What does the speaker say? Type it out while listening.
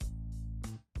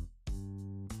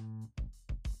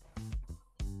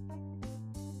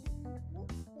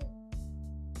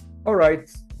All right,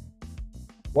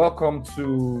 welcome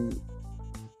to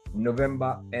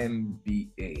November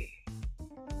MBA.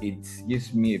 It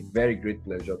gives me a very great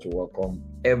pleasure to welcome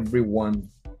everyone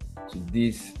to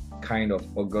this kind of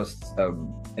August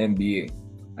MBA.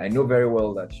 I know very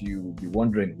well that you will be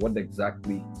wondering what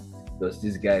exactly does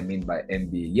this guy mean by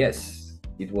MBA. Yes,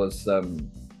 it was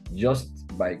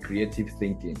just by creative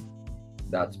thinking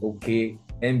that, okay,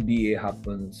 MBA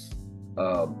happens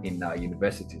in our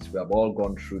universities. We have all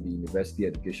gone through the university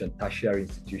education, tertiary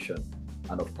institution.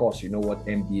 And of course, you know what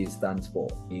MBA stands for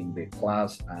in the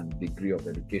class and degree of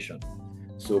education.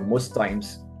 So most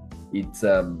times it's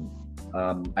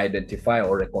identified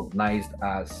or recognized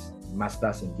as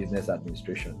Masters in Business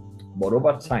Administration. But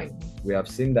over time, we have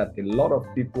seen that a lot of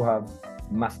people have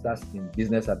Masters in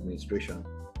Business Administration,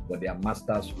 but they are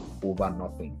masters over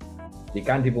nothing. They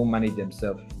can't even manage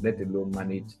themselves, let alone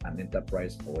manage an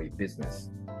enterprise or a business.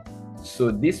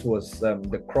 So this was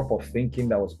the crop of thinking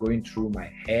that was going through my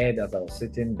head as I was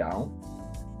sitting down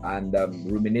and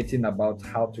ruminating about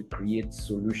how to create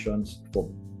solutions for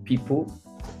people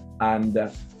and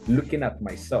looking at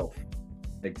myself.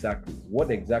 Exactly.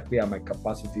 What exactly are my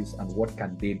capacities and what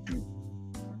can they do?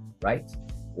 Right?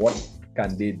 What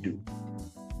can they do?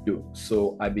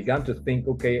 So I began to think,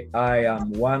 okay, I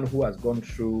am one who has gone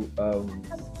through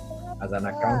as an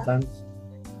accountant,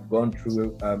 gone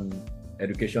through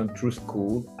education through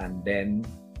school, and then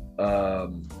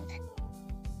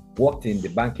worked in the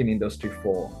banking industry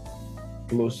for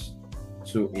close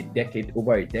to a decade,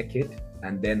 over a decade,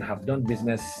 and then have done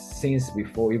business since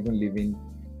before even leaving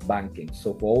banking.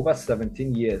 So for over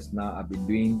 17 years now, I've been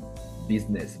doing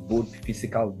business, both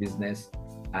physical business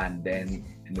and then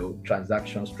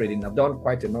transactions, trading. I've done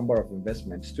quite a number of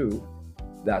investments too.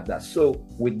 So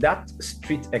with that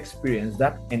street experience,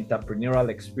 that entrepreneurial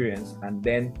experience, and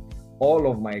then all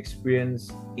of my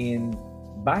experience in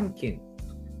banking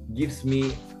gives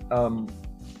me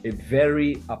a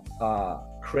very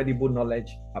credible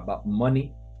knowledge about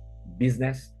money,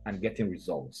 business, and getting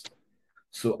results.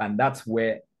 So, and that's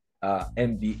where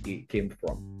MBA came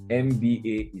from.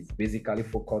 MBA is basically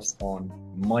focused on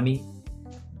money,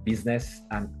 business,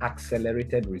 and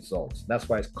accelerated results. That's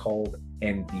why it's called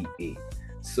MBA.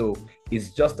 So it's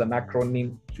just an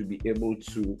acronym to be able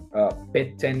to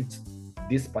patent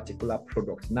this particular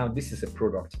product. Now, this is a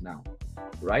product now,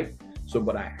 right? So,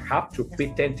 but I have to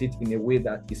patent it in a way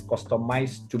that is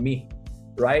customized to me,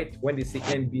 right? When they say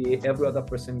MBA, every other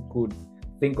person could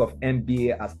think of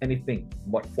MBA as anything.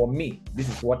 But for me, this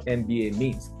is what MBA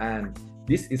means. And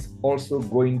this is also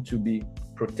going to be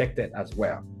protected as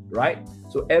well, right?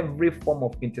 So every form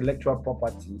of intellectual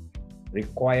property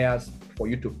requires for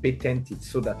you to patent it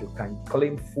so that you can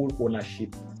claim full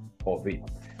ownership of it.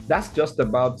 That's just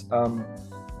about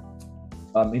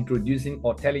introducing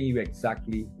or telling you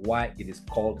exactly why it is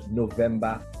called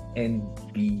November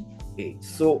MBA.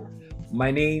 So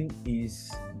my name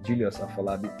is Julius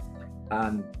Afolabi,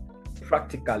 and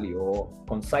practically or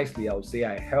concisely, I would say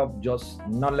I help just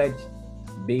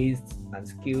knowledge-based and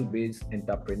skill-based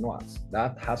entrepreneurs.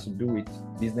 That has to do with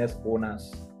business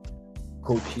owners,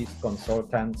 coaches,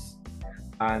 consultants,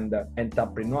 and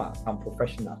entrepreneurs and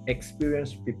professionals,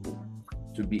 experienced people,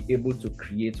 to be able to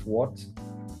create what?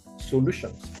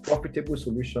 Solutions, profitable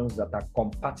solutions that are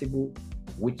compatible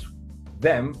with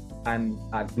them and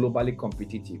are globally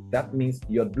competitive. That means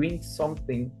you're doing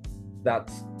something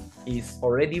that is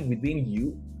already within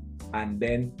you, and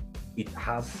then it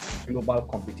has global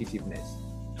competitiveness.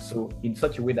 So in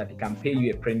such a way that it can pay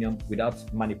you a premium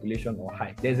without manipulation or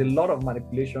hype. There's a lot of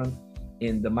manipulation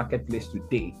in the marketplace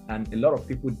today, and a lot of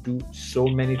people do so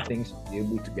many things to be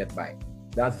able to get by.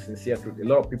 That's the sincere truth. A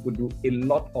lot of people do a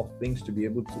lot of things to be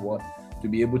able to what? To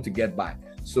be able to get by.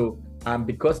 So,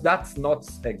 because that's not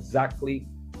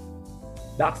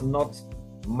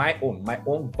my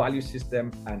own value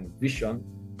system and vision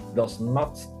does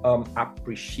not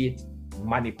appreciate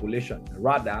manipulation.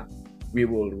 Rather, we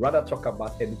will rather talk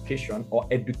about education or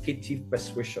educative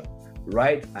persuasion,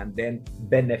 right? And then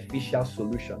beneficial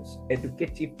solutions.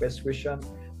 Educative persuasion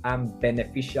and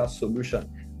beneficial solution.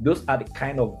 Those are the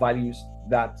kind of values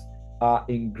that are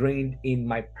ingrained in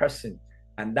my person,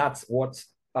 and that's what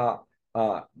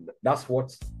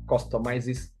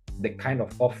customizes the kind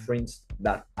of offerings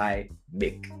that I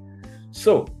make.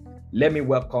 So let me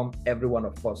welcome every one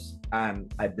of us,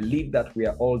 and I believe that we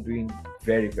are all doing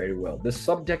very, very well. The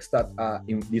subjects that are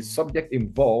in the subject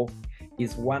involved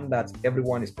is one that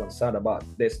everyone is concerned about.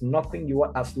 There's nothing you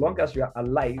want, as long as you are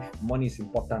alive, money is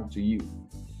important to you.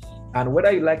 And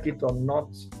whether you like it or not,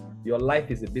 your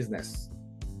life is a business.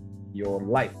 Your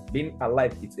life, being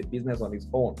alive, it's a business on its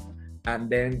own. And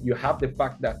then you have the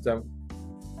fact that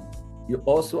You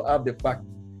also have the fact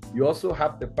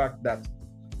that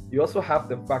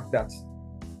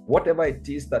whatever it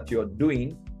is that you're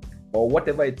doing or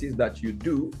whatever it is that you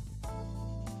do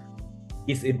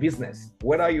is a business.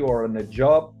 Whether you are on a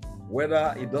job,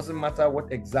 whether it doesn't matter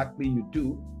what exactly you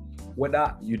do,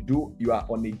 whether you are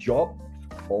on a job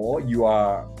or you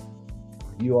are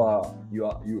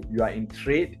in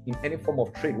trade, in any form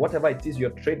of trade, whatever it is you're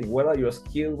trading, whether you're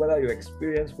skilled, whether you're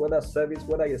experienced, whether service,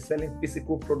 whether you're selling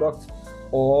physical products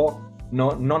or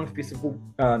non-physical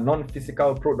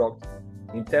products.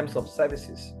 In terms of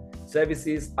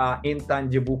services are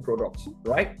intangible products,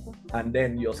 right? And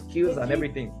then your skills and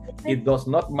everything, it does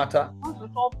not matter.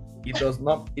 It does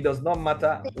not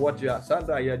matter what you are.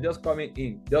 Sandra, you're just coming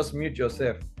in. Just mute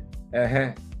yourself.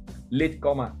 Late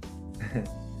comer.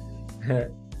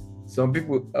 Some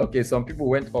people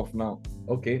went off now.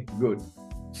 Okay, good.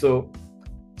 So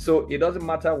it doesn't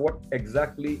matter what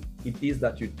exactly it is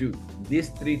that you do. These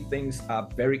three things are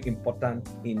very important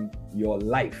in your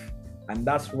life. And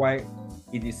that's why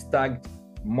it is tagged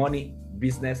money,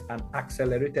 business, and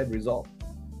accelerated result.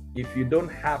 If you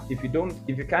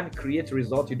can't create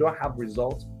results, you don't have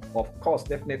results, of course,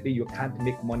 definitely you can't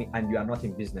make money and you are not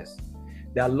in business.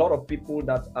 There are a lot of people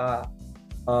that are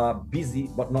busy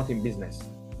but not in business.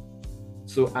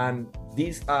 So, and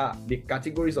these are the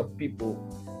categories of people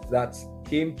that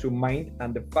came to mind,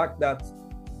 and the fact that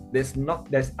there's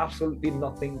absolutely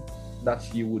nothing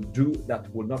that you would do that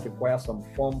will not require some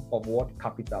form of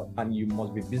capital, and you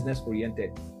must be business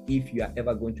oriented if you are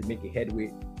ever going to make a headway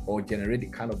or generate the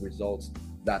kind of results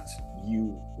that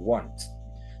you want.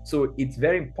 So it's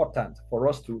very important for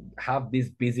us to have this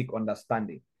basic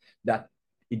understanding that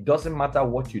it doesn't matter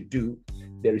what you do,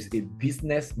 there is a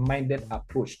business-minded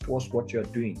approach towards what you're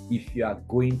doing if you are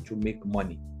going to make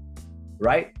money,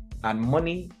 right? And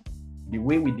money, the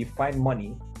way we define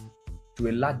money, to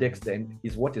a large extent,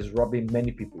 is what is robbing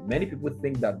many people. Many people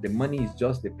think that the money is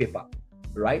just the paper,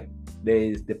 right? There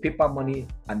is the paper money,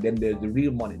 and then there's the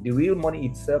real money. The real money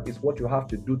itself is what you have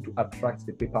to do to attract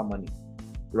the paper money,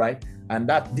 right? And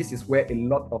this is where a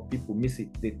lot of people miss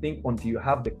it. They think until you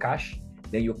have the cash,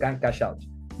 then you can't cash out.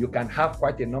 You can have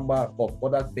quite a number of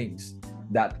other things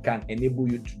that can enable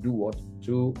you to do what?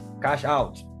 To cash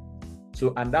out.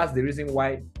 So, and that's the reason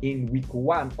why in week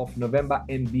 1 of November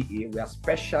MBA, we are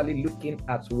especially looking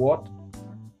at what?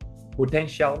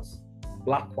 Potentials,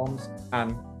 platforms,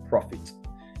 and profit.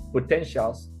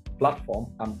 Potentials,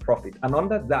 platform, and profit. And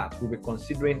under that, we'll be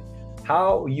considering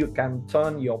how you can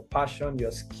turn your passion,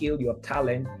 your skill, your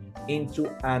talent into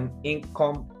an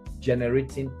income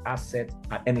generating asset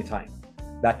at any time.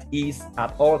 That is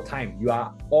at all time. You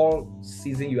are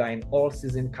in all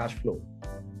season cash flow,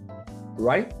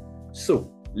 right?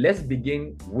 So let's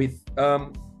begin with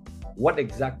what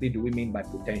exactly do we mean by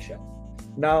potential?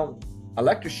 Now, I'd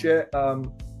like to share a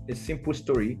simple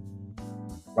story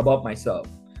about myself.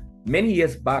 Many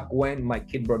years back, when my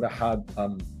kid brother had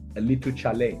a little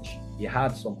challenge, he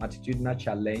had some attitudinal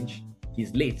challenge.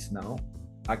 He's late now,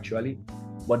 actually.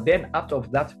 But then out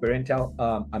of that parental,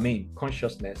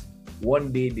 consciousness,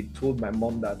 one day they told my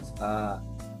mom that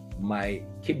my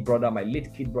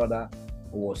late kid brother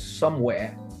was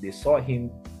somewhere. They saw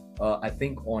him, I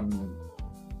think on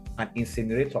an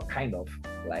incinerator, kind of,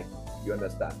 like, you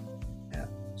understand? Yeah.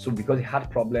 So because he had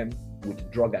problem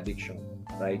with drug addiction,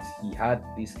 right? He had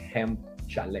this hemp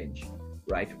challenge,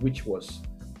 right? Which was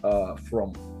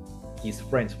from his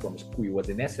friends from school. He was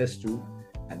in SS2,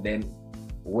 and then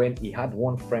when he had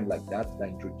one friend like that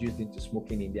introduced him to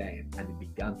smoking India hemp, and it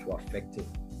began to affect him.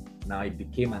 Now he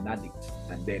became an addict,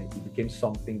 and then he became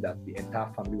something that the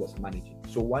entire family was managing.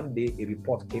 So one day a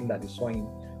report came that they saw him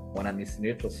on an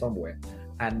incinerator somewhere,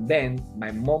 and then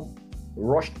my mom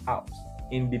rushed out.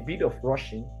 In the bid of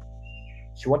rushing,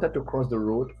 she wanted to cross the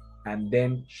road, and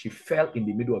then she fell in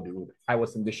the middle of the road. I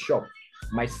was in the shop.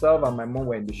 Myself and my mom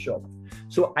were in the shop.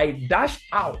 So I dashed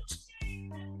out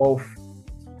of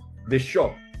the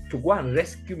shop to go and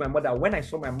rescue my mother. When I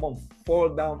saw my mom fall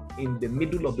down in the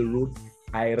middle of the road,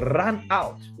 I ran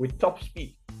out with top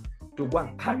speed to go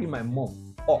and carry my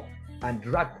mom up and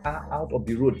drag her out of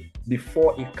the road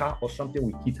before a car or something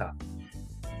would hit her.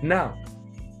 Now,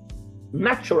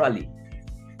 naturally,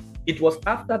 it was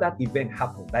after that event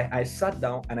happened that I sat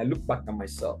down and I looked back at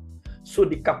myself. So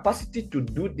the capacity to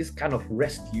do this kind of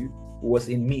rescue was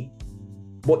in me.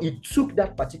 But it took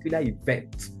that particular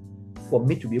event for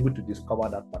me to be able to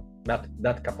discover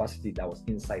that capacity that was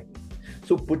inside me.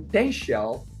 So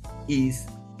potential is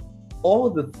all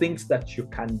the things that you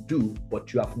can do,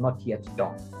 but you have not yet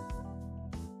done,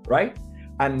 right?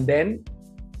 And then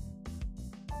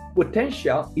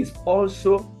potential is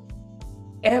also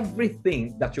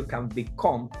everything that you can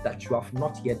become that you have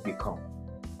not yet become.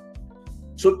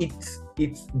 So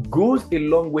it goes a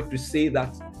long way to say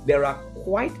that there are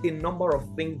quite a number of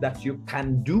things that you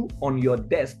can do on your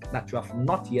desk that you have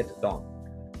not yet done.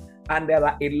 And there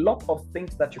are a lot of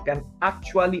things that you can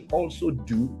actually also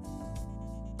do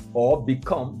or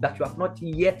become that you have not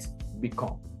yet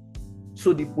become.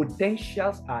 So the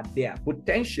potentials are there.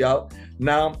 Potential.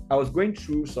 Now, I was going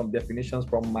through some definitions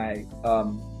from my,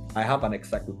 I have an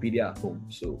encyclopedia at home.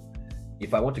 So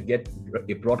if I want to get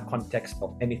a broad context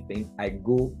of anything, I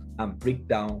go and break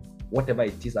down whatever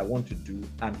it is I want to do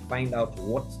and find out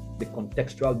what the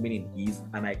contextual meaning is.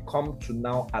 And I come to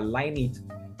now align it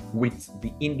with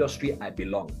the industry I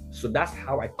belong. So that's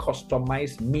how I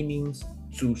customize meanings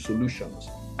to solutions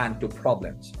and to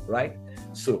problems, right?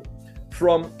 So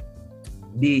from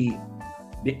the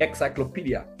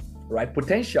encyclopedia, right?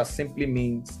 Potential simply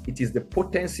means it is the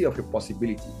potency of a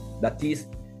possibility. That is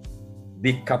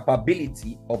the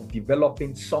capability of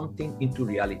developing something into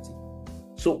reality.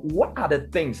 So what are the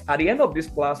things? At the end of this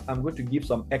class, I'm going to give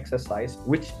some exercise,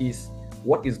 which is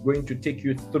what is going to take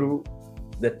you through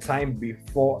the time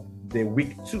before the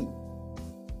week 2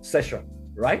 session,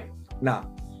 right?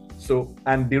 Now, so,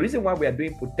 and the reason why we are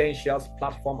doing potentials,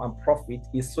 platform, and profit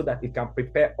is so that it can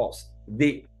prepare us.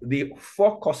 The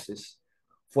 4 courses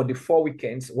for the 4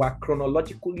 weekends were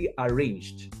chronologically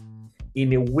arranged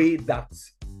in a way that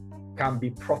can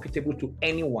be profitable to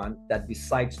anyone that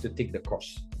decides to take the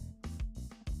course,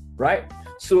 right?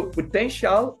 So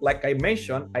potential, like I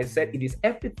mentioned, I said it is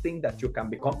everything that you can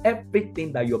become,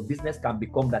 everything that your business can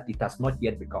become that it has not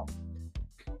yet become,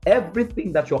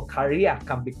 everything that your career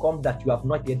can become that you have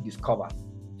not yet discovered,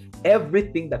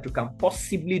 everything that you can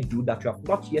possibly do that you have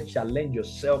not yet challenged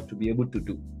yourself to be able to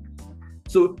do.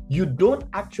 So you don't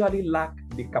actually lack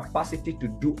the capacity to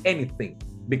do anything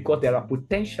because there are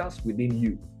potentials within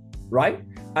you, right?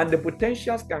 And the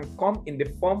potentials can come in the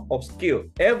form of skill.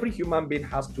 Every human being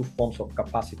has 2 forms of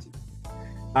capacity.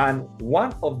 And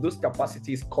one of those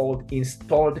capacities is called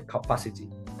installed capacity.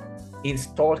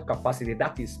 Installed capacity,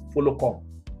 that is follow come,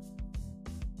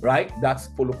 right? That's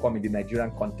follow come in the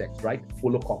Nigerian context, right?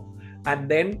 Follow come. And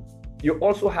then you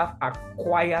also have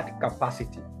acquired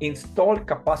capacity. Installed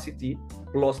capacity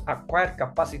plus acquired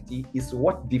capacity is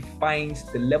what defines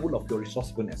the level of your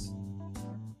resourcefulness,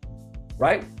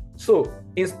 right? So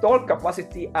installed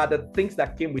capacity are the things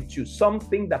that came with you,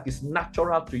 something that is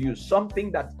natural to you,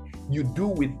 something that you do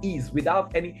with ease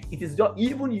without any, it is just,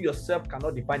 even you yourself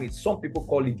cannot define it. Some people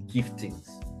call it giftings,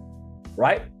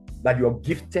 right? That you're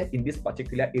gifted in this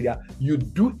particular area. You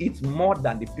do it more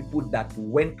than the people that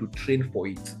went to train for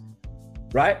it,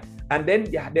 right? And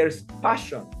then there is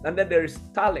passion, and then there is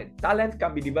talent. Talent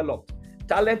can be developed.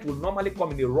 Talent will normally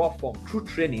come in a raw form. Through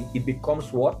training, it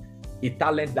becomes what? A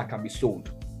talent that can be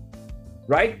sold,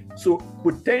 right? So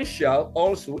potential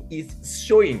also is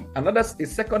showing. A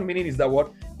second meaning is that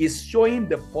what? Is showing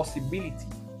the possibility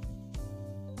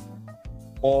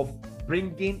of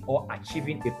bringing or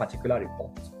achieving a particular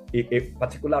report, a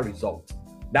particular result.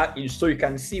 That is, so you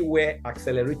can see where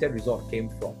accelerated result came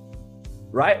from,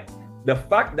 right? The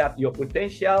fact that your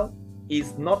potential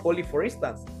is not only, for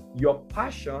instance, your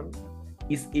passion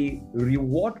is a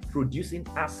reward producing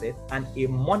asset and a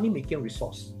money making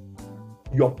resource.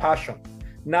 Your passion.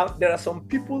 Now, there are some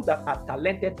people that are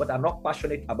talented but are not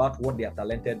passionate about what they are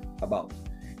talented about.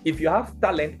 If you have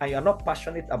talent and you're not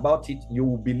passionate about it, you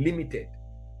will be limited,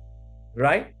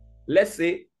 right? Let's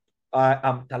say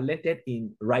I'm talented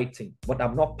in writing, but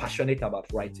I'm not passionate about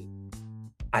writing.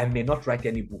 I may not write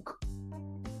any book.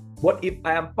 But if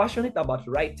I am passionate about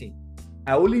writing,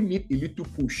 I only need a little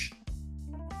push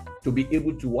to be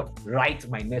able to write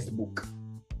my next book,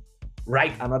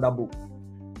 write another book.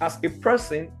 As a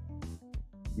person,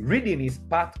 reading is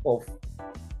part of,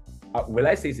 well,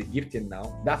 I say it's a gifting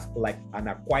now, that's like an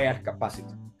acquired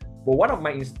capacity. But one of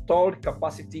my installed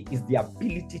capacity is the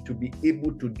ability to be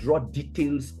able to draw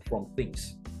details from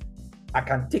things. I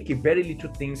can take a very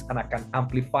little things and I can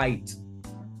amplify it.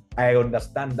 I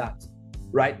understand that,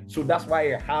 right? So that's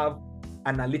why I have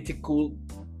analytical,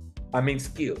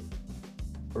 skill,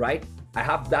 right? I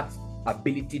have that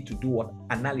ability to do what?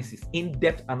 Analysis,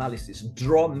 in-depth analysis,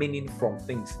 draw meaning from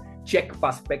things, check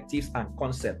perspectives and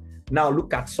concepts. Now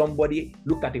look at somebody,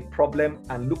 look at a problem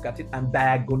and look at it and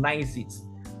diagnose it.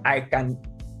 I can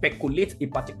speculate a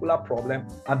particular problem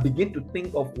and begin to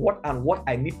think of what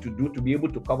I need to do to be able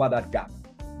to cover that gap.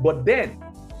 But then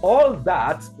all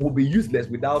that will be useless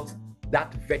without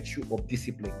that virtue of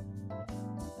discipline.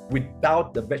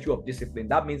 Without the virtue of discipline,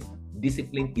 that means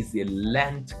discipline is a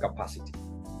learned capacity,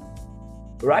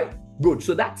 right? Good.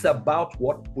 So that's about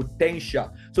what?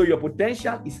 Potential. So your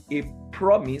potential is a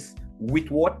promise with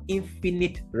what?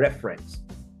 Infinite reference.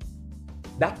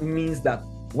 That means that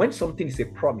when something is a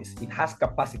promise, it has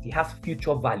capacity, it has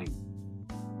future value,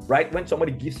 right? When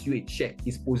somebody gives you a check,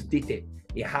 it's post-dated.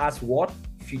 It has what?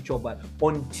 Future value.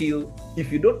 Until,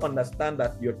 if you don't understand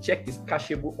that your check is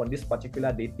cashable on this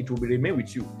particular date, it will remain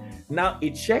with you. Now, a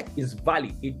check is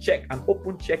valid. An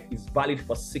open check is valid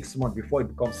for 6 months before it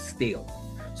becomes stale.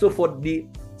 So for the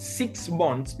 6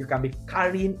 months, you can be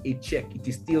carrying a check. It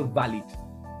is still valid.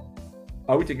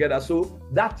 Are we together? So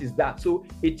that is that. So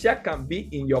a check can be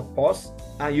in your purse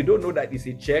and you don't know that it's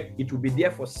a check. It will be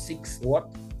there for 6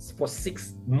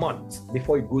 months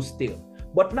before it goes stale.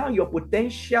 But now your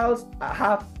potentials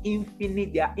have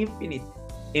infinite, they are infinite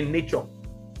in nature.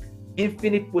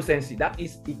 Infinite potency. That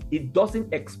is, it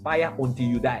doesn't expire until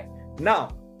you die. Now,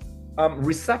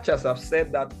 researchers have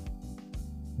said that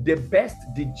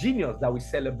the genius that we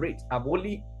celebrate have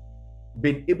only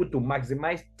been able to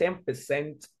maximize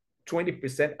 10%,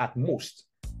 20% at most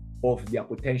of their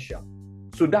potential.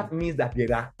 So that means that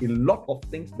there are a lot of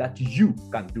things that you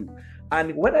can do.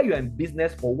 And whether you are in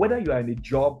business or whether you are in a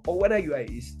job or whether you are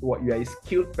a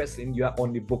skilled person, you are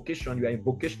on a vocation, you are in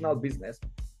vocational business,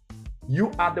 you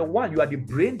are the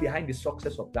brain behind the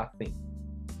success of that thing.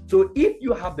 So if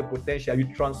you have the potential,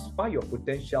 you transfer your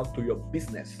potential to your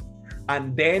business.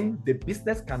 And then the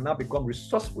business can now become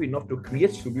resourceful enough to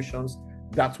create solutions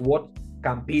that what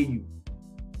can pay you.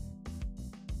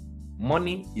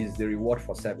 Money is the reward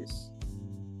for service.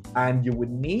 And you would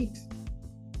need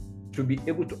to be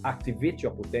able to activate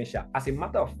your potential. As a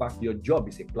matter of fact, your job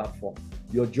is a platform.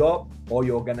 Your job or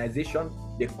your organization,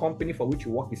 the company for which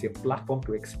you work, is a platform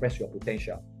to express your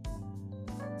potential.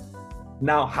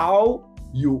 Now, how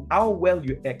well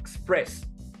you express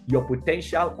your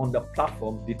potential on the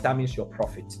platform determines your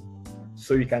profit.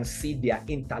 So you can see they are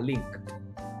interlinked.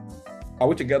 Are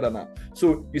we together now?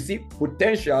 So you see,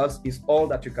 potentials is all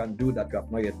that you can do that you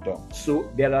have not yet done.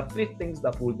 So there are 3 things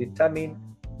that will determine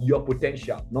your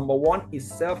potential. Number 1 is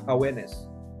self-awareness.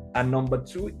 And number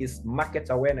 2 is market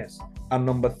awareness. And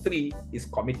number 3 is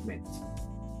commitment.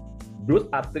 Those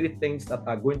are 3 things that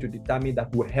are going to determine,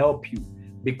 that will help you,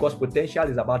 because potential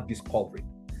is about discovery.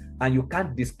 And you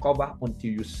can't discover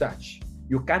until you search.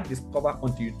 You can't discover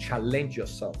until you challenge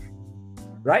yourself.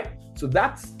 Right? So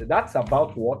that's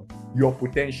about what? Your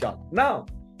potential. Now,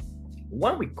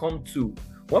 when we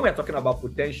are talking about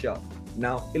potential,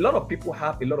 now a lot of people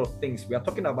have a lot of things. We are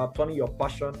talking about turning your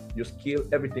passion, your skill,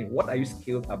 everything. What are you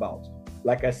skilled about?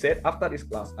 Like I said, after this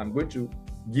class, I'm going to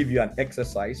give you an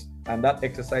exercise, and that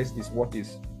exercise is what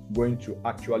is going to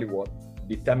actually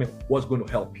determine what's going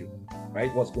to help you,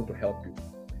 right? What's going to help you,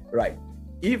 right?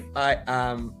 If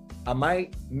am I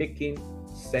making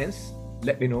sense?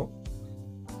 Let me know.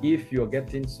 If you're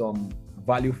getting some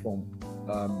value from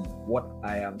what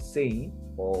I am saying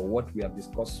or what we have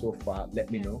discussed so far,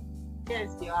 let me know.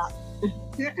 Yes, you are.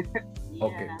 Yeah.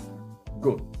 Okay,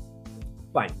 good,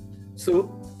 fine.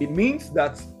 So it means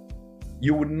that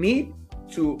you would need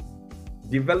to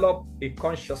develop a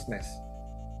consciousness,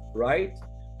 right?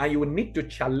 And you will need to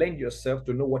challenge yourself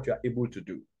to know what you are able to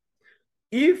do.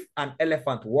 If an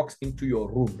elephant walks into your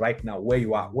room right now, where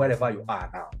you are, wherever you are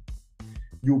now,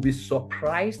 you'll be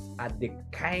surprised at the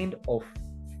kind of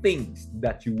things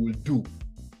that you will do.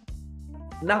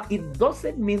 Now, it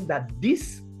doesn't mean that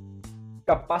this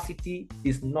capacity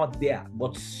is not there,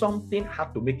 but something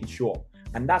had to make it show up.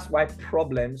 And that's why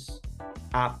problems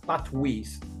are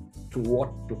pathways to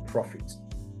profit.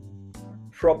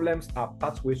 Problems are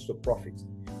pathways to profit.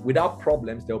 Without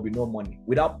problems, there will be no money.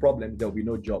 Without problems, there will be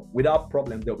no job. Without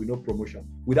problems, there will be no promotion.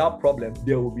 Without problems,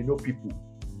 there will be no people.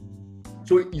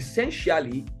 So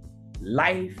essentially,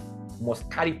 life must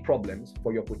carry problems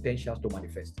for your potentials to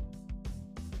manifest.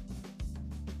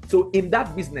 So in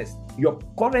that business, your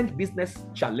current business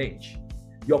challenge,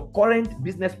 your current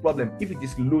business problem, if it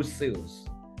is low sales,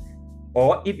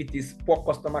 or if it is poor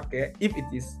customer care, if it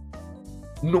is,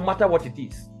 no matter what it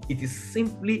is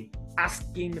simply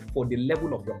asking for the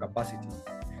level of your capacity.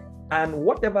 And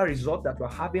whatever result that you're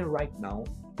having right now,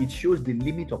 it shows the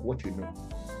limit of what you know,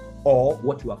 or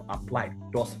what you have applied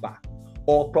thus far,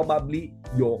 or probably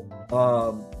your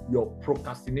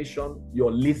procrastination,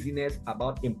 your laziness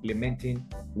about implementing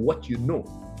what you know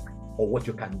or what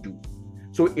you can do.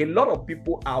 So a lot of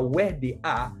people are where they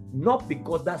are, not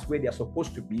because that's where they're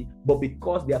supposed to be, but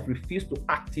because they have refused to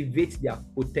activate their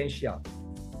potential.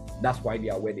 That's why they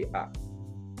are where they are,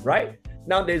 right?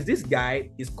 Now there's this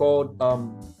guy, he's called,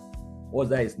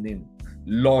 what's that his name?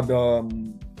 Lord,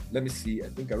 let me see, I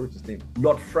think I wrote his name,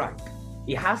 Lord Frank.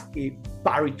 He has a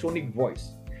baritonic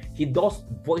voice. He does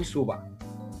voiceover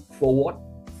for what?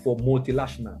 For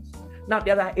multinationals. Now,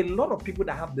 there are a lot of people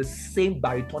that have the same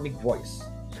baritonic voice,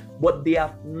 but they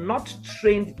have not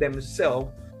trained themselves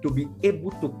to be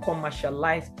able to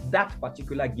commercialize that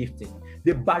particular gifting.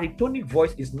 The baritonic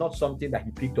voice is not something that he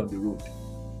picked on the road.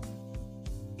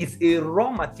 It's a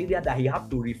raw material that he has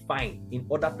to refine in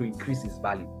order to increase his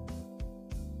value.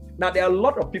 Now, there are a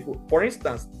lot of people, for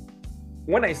instance,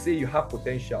 when I say you have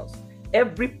potentials,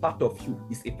 every part of you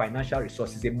is a financial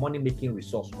resource, is a money-making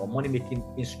resource or money-making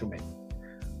instrument.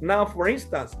 Now, for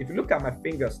instance, if you look at my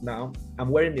fingers now, I'm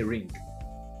wearing a ring,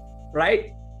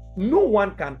 right? No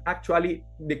one can actually,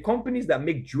 the companies that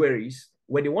make jewelries,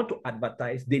 when they want to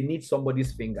advertise, they need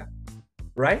somebody's finger,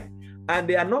 right? And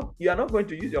you are not going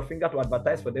to use your finger to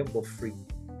advertise for them for free,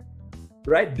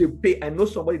 right? They pay. I know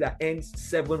somebody that earns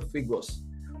 7 figures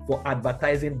for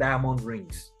advertising diamond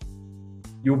rings.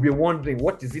 You'll be wondering,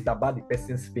 what is it about the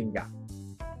person's finger?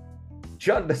 Do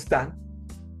you understand?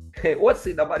 What's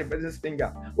it about the person's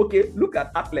finger? Okay, look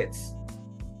at athletes.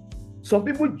 Some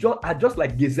people are just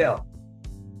like gazelle.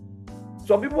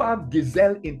 Some people have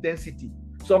gazelle intensity.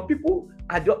 Some people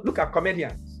are just, look at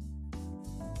comedians,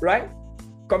 right?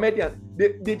 Comedians,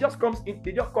 they just come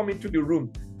into the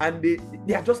room and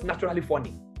they are just naturally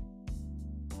funny,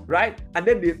 right? And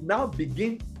then they now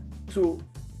begin to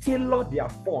tailor their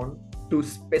fun to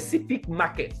specific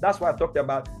markets. That's why I talked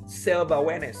about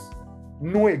self-awareness.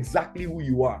 Know exactly who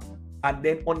you are and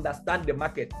then understand the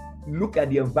market. Look at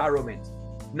the environment.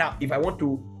 Now, if I want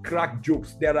to crack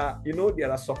jokes, there are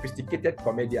sophisticated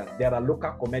comedians, there are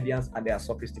local comedians, and there are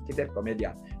sophisticated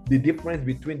comedians. The difference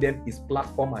between them is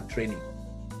platform and training.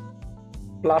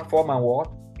 Platform and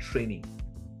what? Training.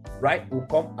 Right?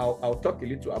 I'll talk a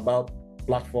little about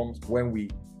platforms when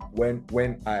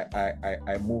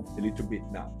I move a little bit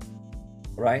now.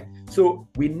 Right? So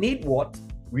we need what?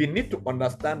 We need to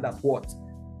understand that what?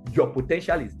 Your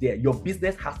potential is there. Your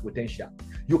business has potential.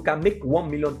 You can make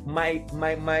 1 million. My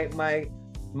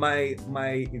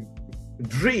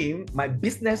dream, my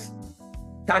business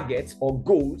targets or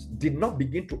goals did not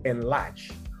begin to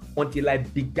enlarge until I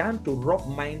began to rub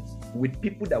minds with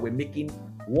people that were making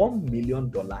 $1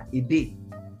 million a day.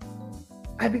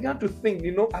 I began to think,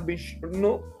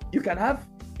 you can have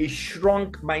a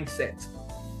shrunk mindset,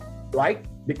 right?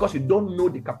 Because you don't know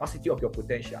the capacity of your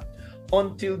potential.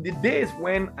 Until the days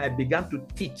when I began to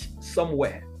teach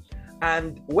somewhere,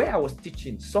 and where I was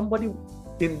teaching, somebody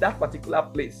in that particular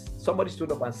place, somebody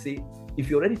stood up and said, if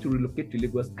you're ready to relocate to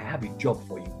Lagos, I have a job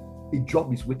for you. A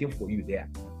job is waiting for you there.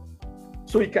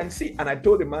 So you can see, and I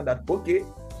told the man that, okay,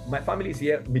 my family is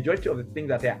here. Majority of the things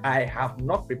that I have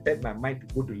not prepared my mind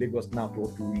to go to Lagos now,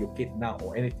 to relocate now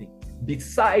or anything.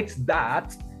 Besides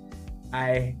that,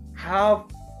 I have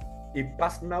a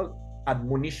personal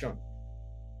admonition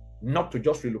not to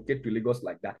just relocate to Lagos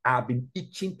like that. I've been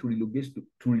itching to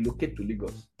relocate to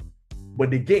Lagos.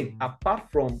 But again, apart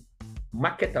from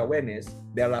market awareness,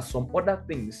 there are some other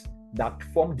things that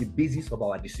form the basis of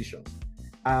our decisions.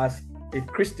 As a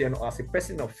Christian or as a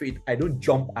person of faith, I don't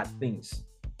jump at things,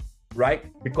 right?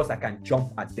 Because I can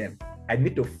jump at them. I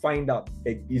need to find out,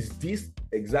 is this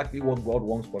exactly what God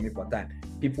wants for me for time?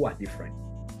 People are different,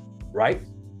 right?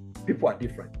 People are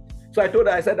different. So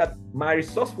I said that my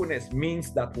resourcefulness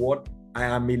means that what? I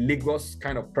am a Lagos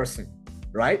kind of person,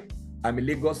 right? I'm a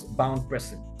Lagos bound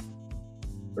person,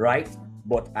 right?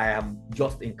 But I am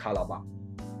just in Calabar,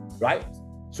 right?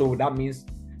 So that means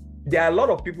there are a lot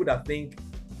of people that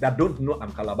don't know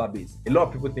I'm Calabar based. A lot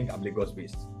of people think I'm Lagos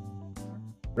based,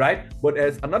 right? But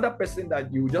there's another person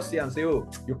that you just see and say, oh,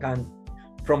 you can,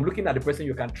 from looking at the person,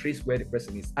 you can trace where the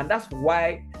person is. And that's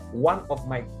why one of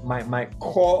my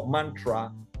core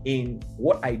mantra in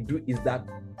what I do is that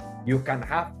you can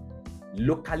have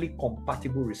locally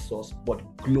compatible resource, but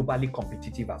globally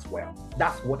competitive as well.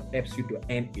 That's what helps you to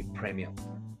earn a premium,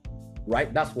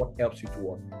 right? That's what helps you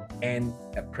to earn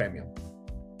a premium.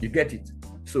 You get it?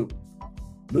 So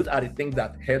those are the things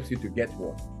that helps you to get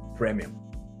what? Premium.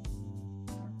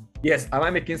 Yes, am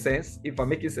I making sense? If I'm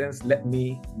making sense, let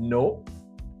me know.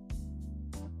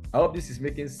 I hope this is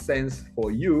making sense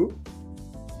for you.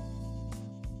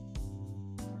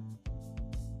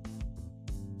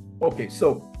 Okay,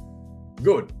 so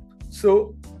good.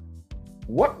 So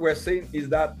what we're saying is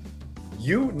that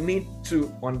you need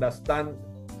to understand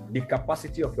the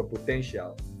capacity of your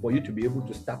potential for you to be able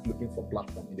to start looking for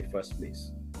platform in the first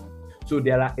place. So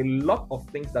there are a lot of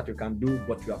things that you can do,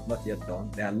 but you have not yet done.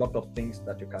 There are a lot of things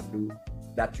that you can do,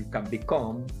 that you can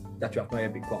become, that you have not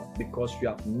yet become, because you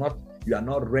are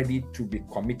not ready to be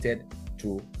committed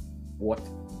to what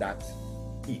that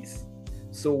is.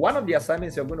 So one of the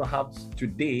assignments you're going to have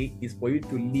today is for you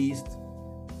to list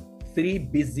 3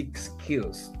 basic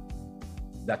skills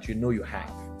that you know you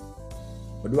have.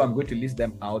 Although I'm going to list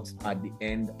them out at the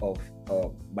end of,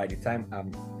 by the time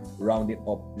I'm rounding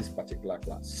up this particular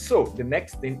class. So the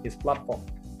next thing is platform.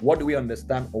 What do we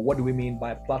understand, or what do we mean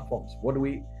by platforms? What do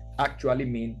we actually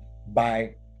mean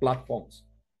by platforms?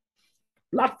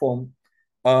 Platform,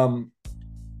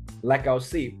 like I'll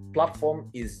say, platform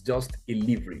is just a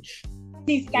leverage.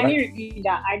 Please, can you repeat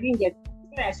that? I didn't get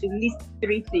it. I should list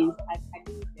 3 things. I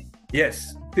didn't get it.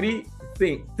 Yes, 3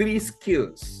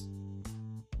 skills.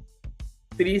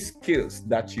 3 skills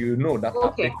that you know that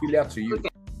are peculiar to you. Okay.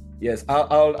 Yes,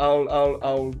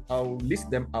 I'll list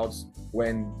them out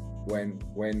when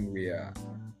we are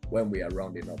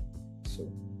rounding up.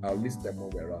 So I'll list them when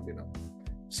we're rounding up.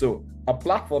 So a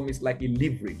platform is like a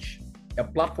leverage. A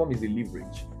platform is a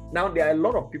leverage. Now, there are a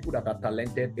lot of people that are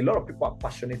talented. A lot of people are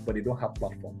passionate, but they don't have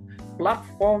platform.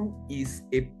 Platform is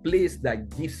a place that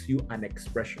gives you an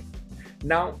expression.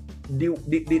 Now, the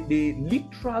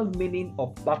literal meaning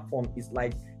of platform is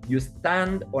like you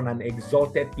stand on an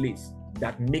exalted place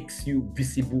that makes you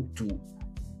visible to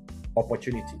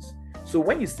opportunities. So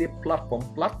when you say platform,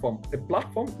 a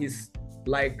platform is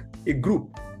like a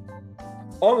group.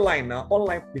 Online now,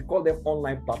 they call them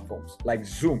online platforms. Like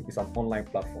Zoom is an online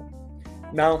platform.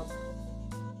 Now,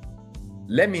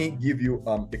 let me give you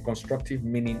a constructive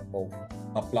meaning of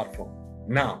a platform.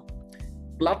 Now,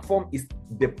 platform is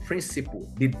the principle,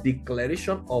 the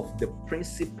declaration of the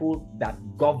principle that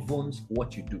governs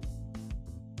what you do.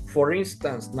 For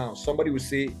instance, now somebody will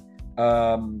say,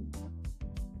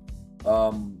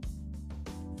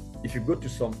 if you go to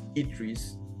some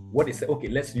eateries, what they say, okay,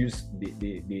 let's use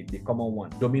the common one,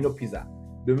 Domino Pizza.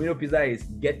 Domino Pizza is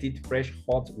get it fresh,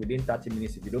 hot within 30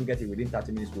 minutes. If you don't get it within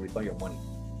 30 minutes, we'll return your money.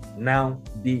 Now,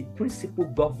 the principle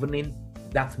governing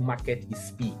that market is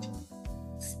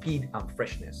speed and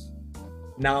freshness.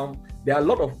 Now, there are a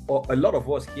lot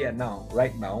of us here now,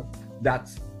 right now, that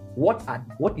what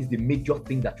is the major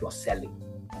thing that you are selling,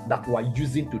 that you are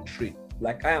using to trade?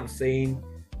 Like I am saying,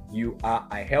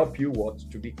 I help you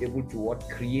to be able to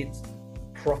create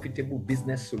profitable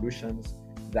business solutions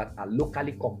that are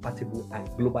locally compatible and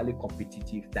globally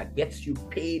competitive, that gets you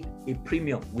paid a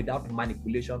premium without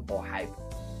manipulation or hype.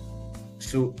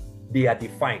 So they are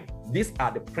defined. These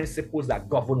are the principles that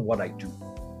govern what I do,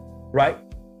 right?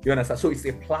 You understand? So it's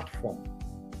a platform,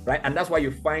 right? And that's why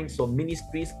you find some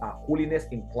ministries are holiness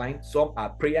inclined, some are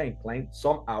prayer inclined,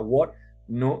 some are what?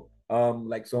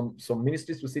 Like some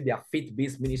ministries will say they are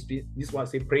faith-based ministry. This one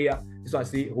say prayer, this one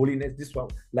say holiness, this one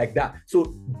like that.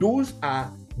 So those are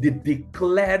the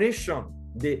declaration,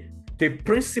 the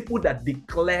principle that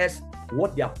declares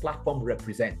what their platform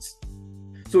represents.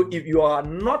 So if you are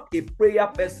not a prayer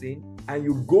person and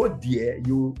you go there,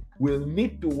 you will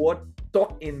need to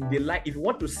talk in the line. If you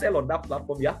want to sell on that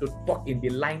platform, you have to talk in the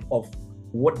line of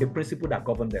what the principle that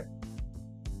govern them,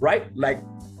 right? Like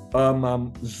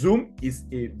Zoom is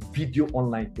a video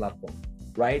online platform,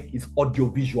 right? It's audio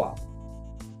visual,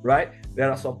 right? There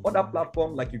are some other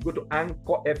platforms, like you go to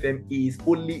Anchor FM, is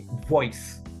only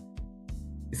voice.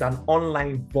 It's an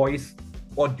online voice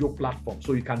audio platform,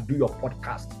 so you can do your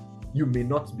podcast. You may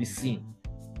not be seen,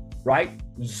 right?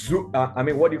 Zoom,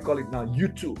 what do you call it now?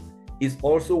 YouTube is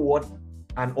also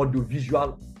an audio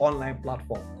visual online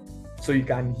platform. So you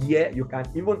can hear,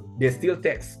 there's still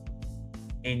text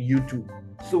in YouTube.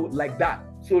 So like that.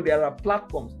 So there are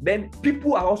platforms. Then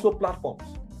people are also platforms.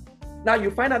 Now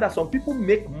you find out that some people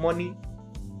make money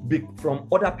from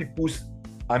other people's,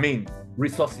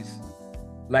 resources.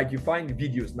 Like you find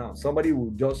videos now. Somebody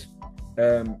will just,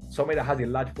 somebody that has a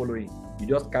large following, you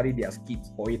just carry their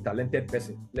skits, or a talented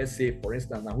person. Let's say, for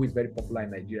instance, now who is very popular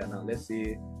in Nigeria now. Let's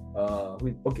say,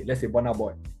 let's say Burna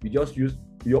Boy. You just use,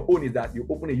 your own is that you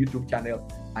open a YouTube channel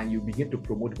and you begin to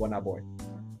promote Burna Boy.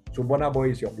 So Burna Boy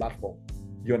is your platform.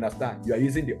 You understand? You are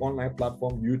using the online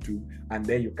platform, YouTube, and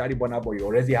then you carry Burna Boy. You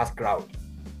already has crowd.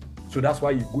 So that's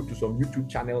why you go to some YouTube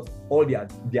channels. All they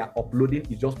are uploading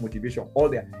is just motivation.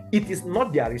 It is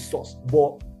not their resource,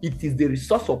 but it is the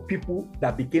resource of people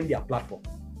that became their platform.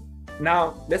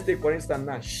 Now, let's take, for instance,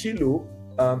 now Shiloh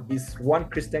is one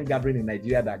Christian gathering in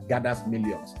Nigeria that gathers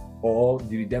millions, or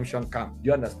the Redemption Camp. Do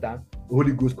you understand?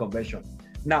 Holy Ghost Convention.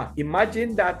 Now,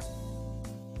 imagine that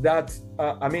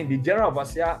the General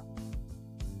Overseer,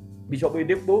 Bishop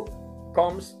Oyedepo,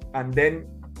 comes and then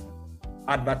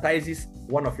advertises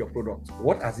one of your products.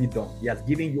 What has he done? He has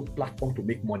given you a platform to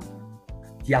make money.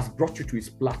 He has brought you to his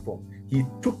platform. He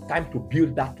took time to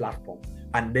build that platform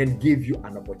and then gave you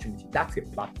an opportunity. That's a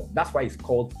platform. That's why it's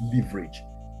called leverage,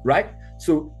 right?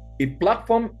 So a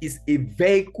platform is a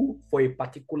vehicle for a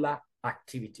particular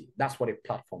activity. That's what a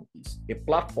platform is. A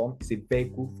platform is a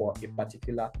vehicle for a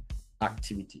particular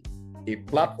activity. A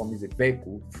platform is a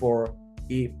vehicle for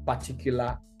a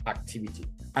particular activity.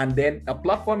 And then a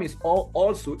platform is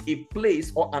also a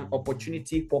place or an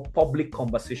opportunity for public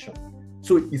conversation.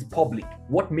 So it's public.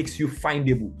 What makes you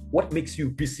findable? What makes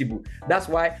you visible? That's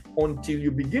why until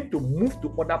you begin to move to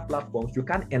other platforms, you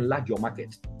can't enlarge your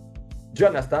market. Do you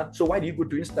understand? So why do you go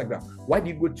to Instagram? Why do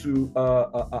you go to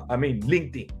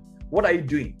LinkedIn? What are you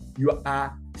doing? You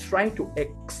are trying to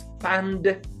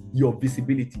expand your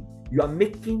visibility. You are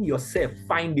making yourself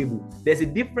findable. There's a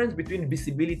difference between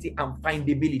visibility and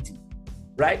findability,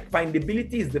 right?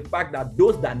 Findability is the fact that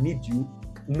those that need you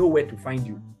know where to find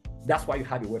you. That's why you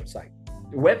have a website.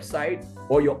 The website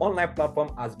or your online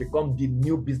platform has become the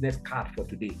new business card for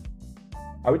today.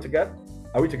 Are we together?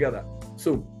 Are we together?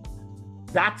 So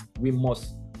that we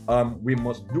must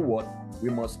do what? We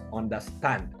must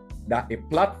understand that a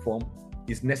platform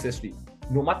is necessary.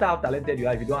 No matter how talented you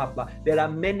are, if you don't have there are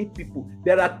many people,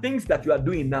 there are things that you are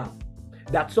doing now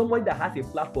that someone that has a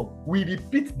platform will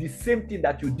repeat the same thing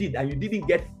that you did and you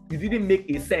didn't make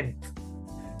a cent.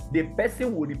 The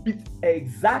person will repeat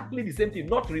exactly the same thing,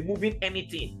 not removing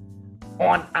anything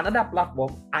on another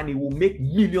platform, and it will make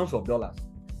millions of dollars.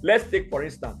 Let's take, for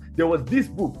instance, there was this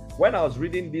book. When I was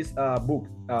reading this book,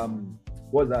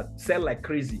 what was that? Sell Like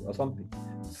Crazy or something.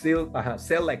 Sell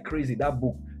Like Crazy, that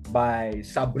book by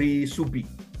Sabri Subi,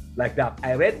 like that.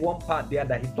 I read one part there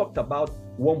that he talked about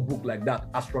one book like that,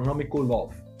 Astronomical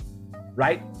Love,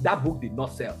 right? That book did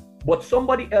not sell, but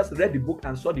somebody else read the book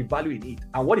and saw the value in it.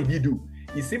 And what did he do?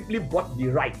 He simply bought the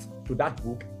right to that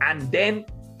book and then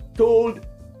told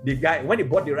the guy, when he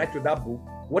bought the right to that book,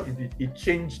 what he did, he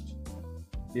changed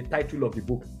the title of the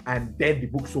book, and then the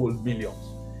book sold millions.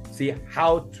 See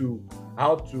how to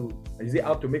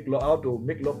make love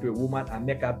to a woman and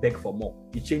make her beg for more.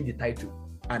 He changed the title,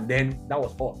 and then that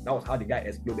was all. That was how the guy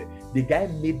exploded. The guy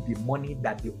made the money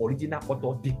that the original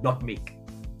author did not make.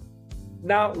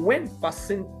 Now, when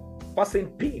passing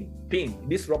pin,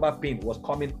 this rubber pin was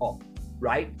coming up,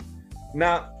 right?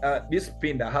 Now, this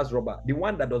pin that has rubber, the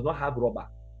one that does not have rubber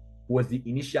was the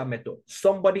initial method.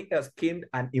 Somebody else came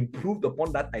and improved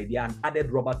upon that idea and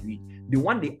added rubber to it. The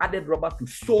one they added rubber to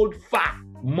sold far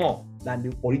more than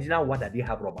the original one that they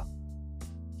have rubber.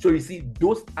 So you see,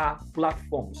 those are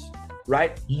platforms,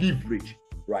 right? Leverage,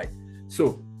 right?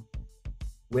 So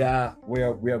we are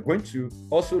going to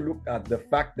also look at the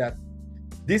fact that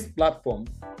this platform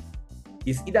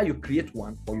is either you create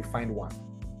one or you find one,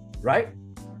 right?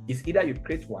 It's either you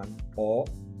create one or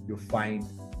you find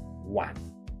one.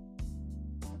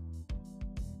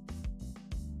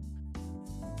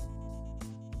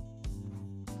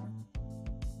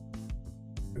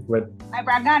 My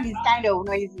background is kind of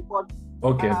noisy, but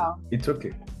okay, it's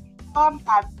okay.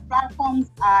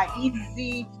 Platforms are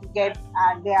easy to get,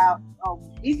 and there are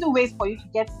easy ways for you to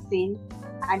get seen,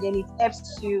 and then it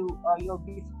helps you your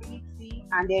visibility,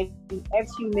 and then it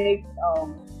helps you make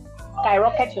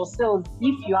skyrocket your sales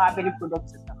if you have any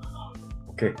products.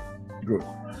 Okay, good.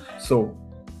 So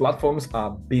platforms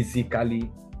are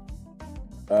basically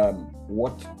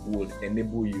what will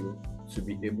enable you to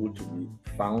be able to be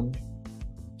found,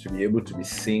 to be able to be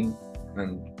seen,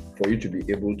 and for you to be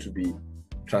able to be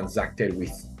transacted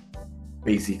with,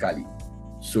 basically.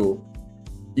 So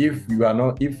if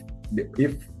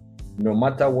no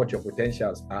matter what your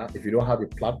potentials are, if you don't have a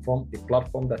platform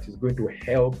that is going to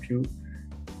help you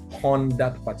hone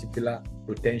that particular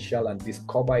potential and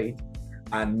discover it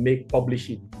and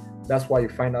publish it, that's why you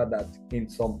find out that in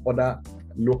some other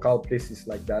local places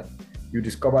like that, you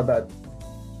discover that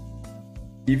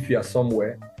if you are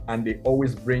somewhere and they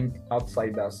always bring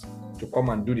outsiders to come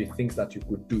and do the things that you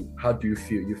could do, how do you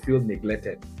feel? You feel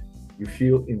neglected. You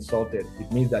feel insulted.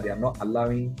 It means that they are not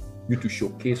allowing you to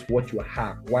showcase what you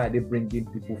have. Why are they bringing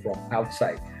people from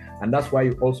outside? And that's why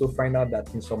you also find out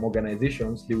that in some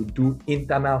organizations, they will do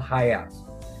internal hires.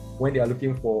 When they are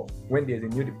looking for, when there's a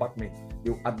new department,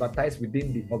 they will advertise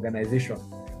within the organization,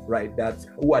 right? That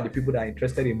who are the people that are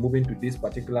interested in moving to this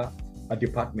particular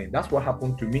department. That's what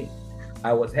happened to me.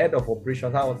 I was head of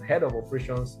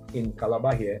operations in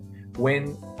Calabar here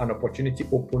when an opportunity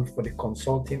opened for the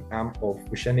consulting arm of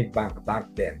Oceanic Bank back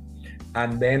then.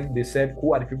 And then they said,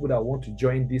 who are the people that want to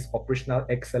join this operational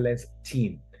excellence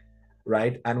team,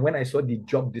 right? And when I saw the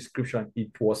job description,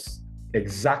 it was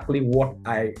exactly what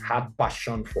I had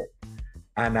passion for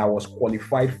and I was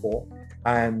qualified for,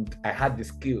 and I had the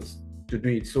skills to do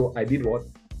it. So I did what?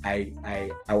 I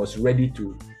was ready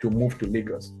to move to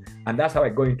Lagos. And that's how I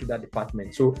got into that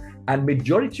department. So, and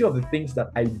majority of the things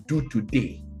that I do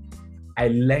today, I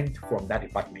learned from that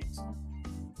department.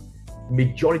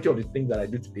 majority of the things that I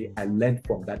do today, I learned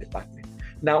from that department.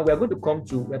 Now we're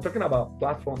talking about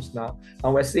platforms now,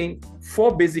 and we're saying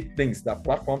 4 basic things that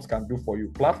platforms can do for you.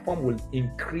 Platform will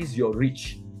increase your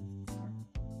reach,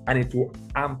 and it will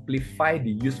amplify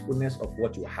the usefulness of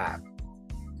what you have.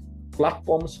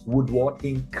 Platforms would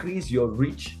increase your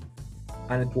reach,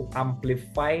 and it will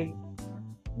amplify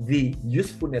the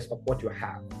usefulness of what you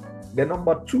have. Then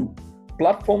number 2,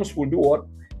 platforms will do what?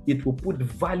 It will put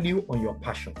value on your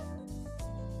passion.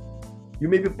 You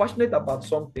may be passionate about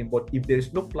something, but if there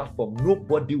is no platform,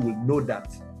 nobody will know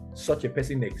that such a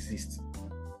person exists.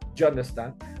 Do you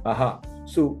understand?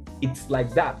 So it's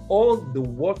like that. All the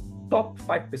top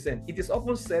 5%. It is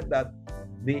often said that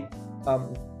the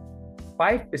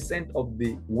 5% of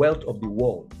the wealth of the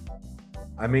world,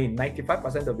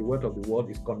 95% of the wealth of the world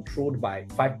is controlled by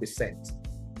 5%,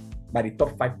 by the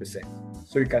top 5%.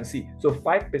 So you can see, so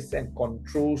 5%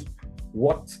 controls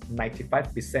what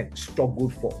 95%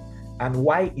 struggled for. And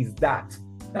why is that?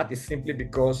 That is simply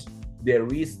because they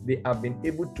have been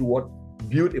able to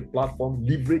build a platform,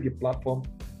 leverage a platform,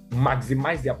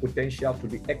 maximize their potential to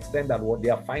the extent that they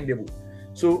are findable.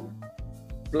 So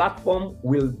platform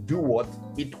will do what?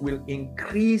 It will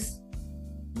increase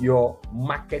your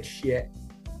market share.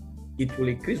 It will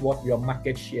increase your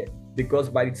market share, because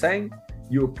by the time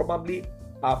you probably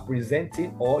are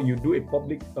presenting or you do a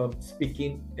public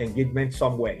speaking engagement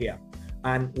somewhere here,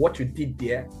 and what you did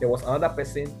there was another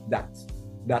person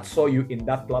that saw you in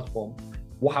that platform.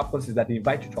 What happens is that they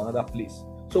invite you to another place.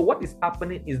 So what is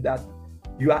happening is that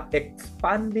you are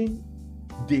expanding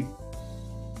the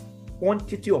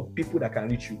quantity of people that can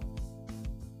reach you.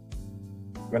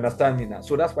 You understand me now?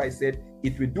 So that's why I said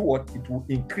it will do what? It will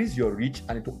increase your reach,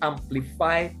 and it will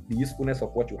amplify the usefulness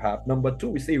of what you have. Number 2,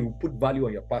 we say it will put value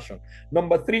on your passion.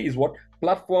 Number 3 is what?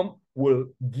 Platform will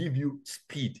give you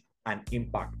speed and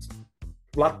impact.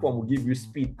 Platform will give you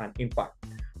speed and impact.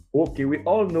 Okay, we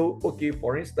all know,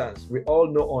 for instance, we all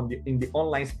know in the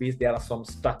online space, there are some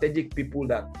strategic people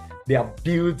that they have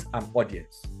built an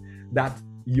audience, that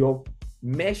your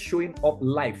mere showing up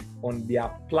live on their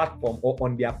platform or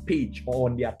on their page or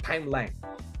on their timeline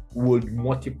will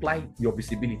multiply your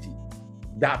visibility.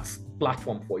 That's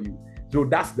platform for you. So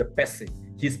that's the person.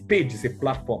 His page is a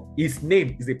platform. His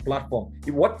name is a platform.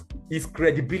 What is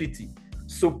credibility?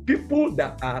 So people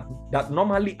that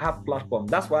normally have platform,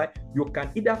 that's why you can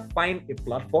either find a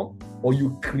platform or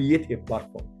you create a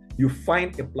platform. You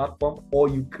find a platform or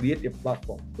you create a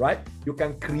platform, right? You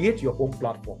can create your own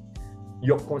platform.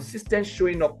 You're consistent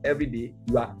showing up every day.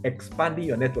 You are expanding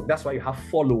your network. That's why you have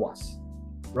followers,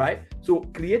 right? So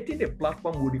creating a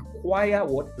platform will require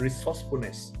what?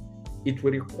 Resourcefulness. It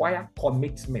will require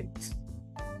commitment,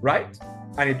 right?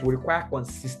 And it will require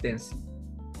consistency.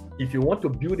 If you want to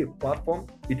build a platform,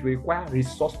 it will require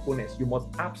resourcefulness. You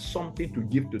must have something to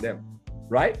give to them,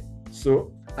 right?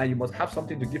 So, and you must have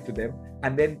something to give to them,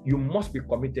 and then you must be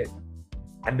committed,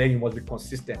 and then you must be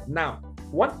consistent. Now,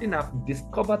 one thing I've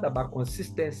discovered about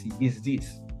consistency is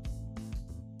this.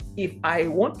 If I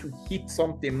want to hit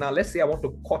something, now let's say I want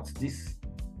to cut this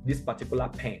particular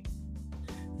pen,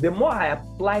 the more I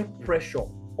apply pressure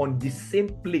on the same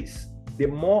place, the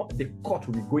more the cut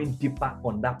will be going deeper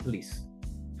on that place.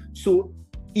 So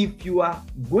if you are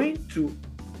going to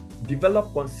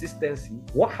develop consistency,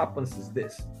 what happens is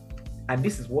this, and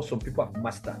this is what some people have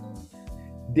mastered.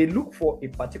 They look for a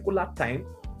particular time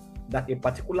that a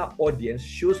particular audience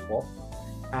shows up,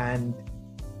 and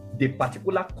the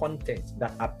particular content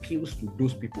that appeals to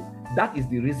those people. That is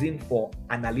the reason for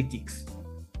analytics.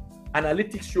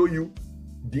 Analytics show you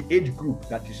the age group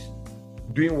that is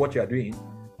doing what you are doing,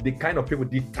 the kind of people,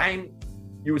 the time,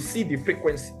 you see the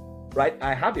frequency, right?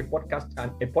 I have a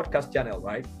podcast channel,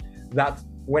 right? That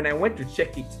when I went to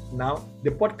check it, now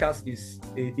the podcast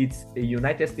it's a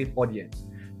United States audience.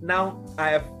 Now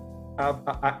I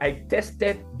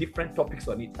tested different topics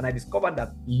on it, and I discovered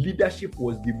that leadership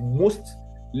was the most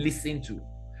listened to,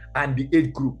 and the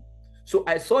age group. So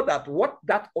I saw that what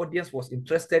that audience was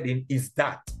interested in is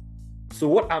that. So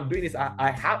what I'm doing is if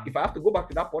I have to go back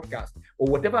to that podcast or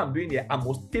whatever I'm doing here, I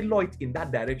must tailor it in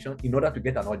that direction in order to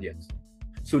get an audience.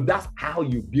 So that's how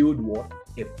you build what?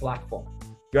 A platform.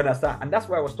 You understand? And that's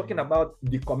why I was talking about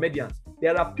the comedians.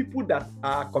 There are people that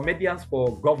are comedians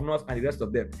for governors and the rest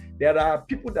of them. There are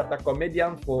people that are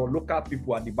comedians for local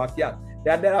people at the backyard.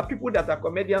 There are people that are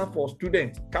comedians for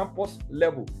students, campus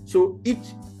level. So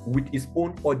each with his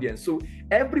own audience. So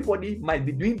everybody might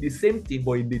be doing the same thing,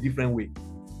 but in a different way.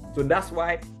 So that's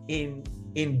why in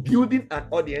building an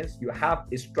audience, you have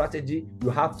a strategy, you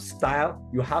have style,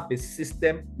 you have a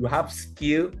system, you have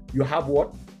skill, you have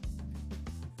what?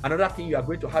 Another thing you are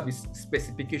going to have is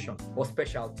specification or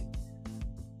specialty.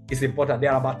 It's important.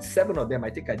 There are about 7 of them. I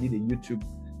think I did a YouTube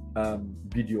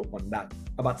video on that.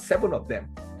 About 7 of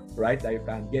them, right? That you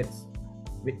can get.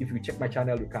 If you check my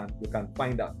channel, you can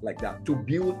find out like that, to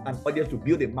build an audience, to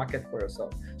build a market for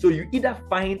yourself. So you either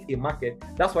find a market.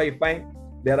 That's why you find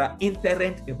there are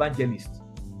itinerant evangelists.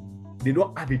 They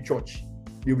don't have a church.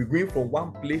 They'll be going from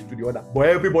one place to the other, but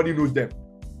everybody knows them.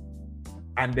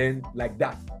 And then like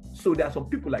that. So there are some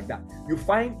people like that. You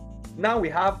find now we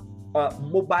have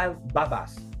mobile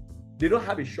barbers. They don't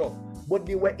have a shop, but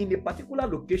they were in a particular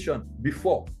location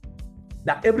before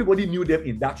that everybody knew them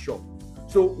in that shop.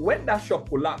 So when that shop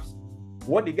collapsed,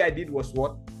 what the guy did was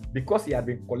what? Because he had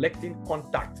been collecting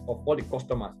contacts of all the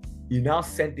customers, he now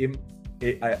sent him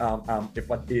a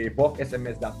bulk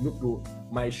SMS that, look, to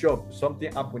my shop,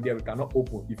 something happened there, we cannot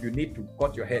open. If you need to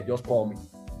cut your hair, just call me.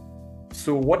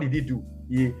 So what did he do?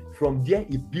 From there,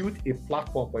 he built a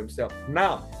platform for himself.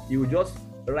 Now, he will just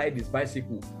ride his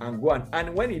bicycle and go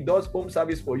and when he does home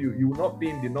service for you, you will not pay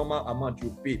him the normal amount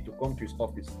you pay to come to his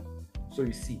office. So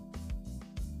you see.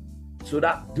 So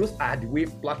that those are the way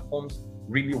platforms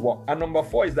really work. And number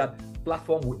 4 is that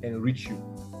platform will enrich you.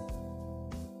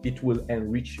 It will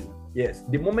enrich you. Yes,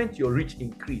 the moment your reach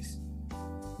increase,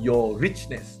 your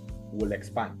richness will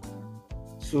expand.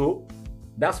 So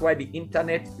that's why the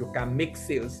internet, you can make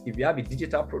sales. If you have a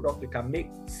digital product, you can make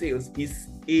sales.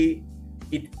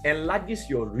 It enlarges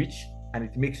your reach and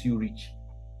it makes you rich.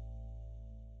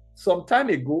 Some time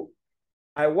ago,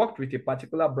 I worked with a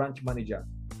particular branch manager,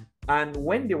 and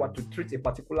when they were to treat a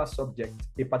particular subject,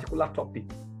 a particular topic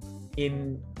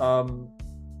in a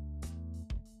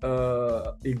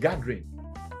gathering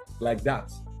like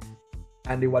that,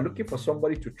 and they were looking for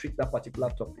somebody to treat that particular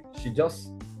topic, she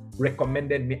just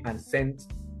recommended me and sent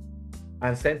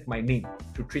my name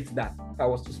to treat that. I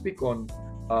was to speak on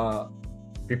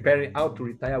preparing how to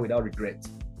retire without regret,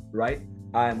 right?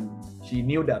 And she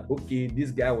knew that, okay,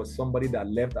 this guy was somebody that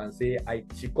left and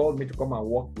she called me to come and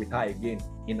work with her again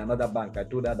in another bank. I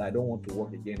told her that I don't want to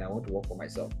work again. I want to work for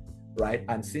myself, right?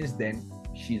 And since then,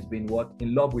 she's been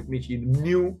in love with me. She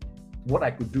knew what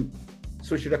I could do.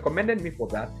 So she recommended me for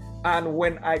that. And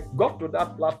when I got to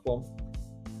that platform,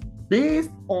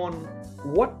 based on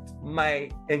what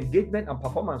my engagement and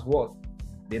performance was,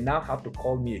 they now have to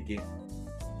call me again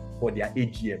for their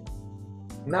AGM.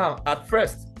 Now, at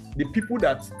first, the people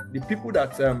that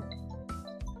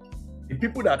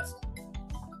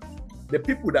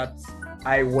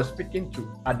I was speaking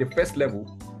to at the first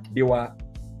level, they were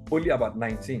only about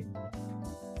 19.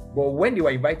 But when they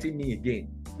were inviting me again,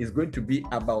 it's going to be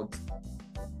about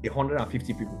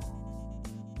 150 people.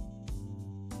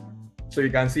 So you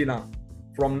can see now,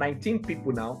 from 19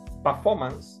 people now,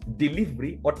 performance,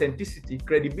 delivery, authenticity,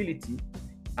 credibility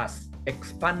has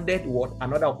expanded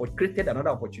created another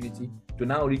opportunity to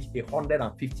now reach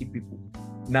 150 people.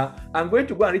 Now, I'm going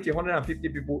to go and reach 150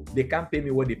 people. They can't pay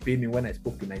me what they pay me when I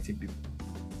spoke to 19 people.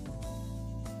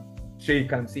 So you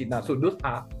can see now. So those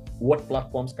are what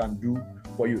platforms can do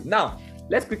for you. Now,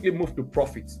 let's quickly move to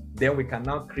profits. Then we can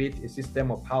now create a system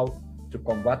of how to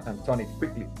convert and turn it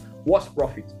quickly. What's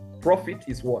profit? Profit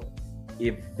is what?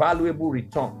 A valuable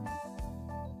return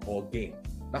or gain.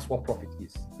 That's what profit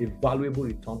is. A valuable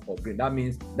return or gain. That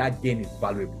means that gain is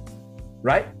valuable,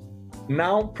 right?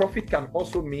 Now, profit can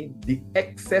also mean the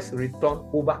excess return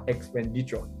over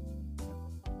expenditure.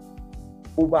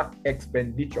 Over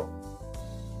expenditure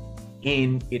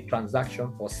in a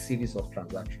transaction or series of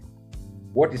transactions.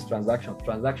 What is transaction?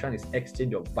 Transaction is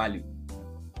exchange of value.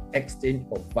 Exchange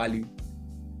of value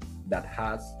that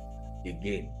has a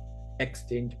gain.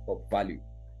 Exchange of value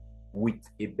with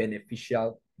a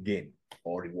beneficial gain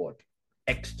or reward.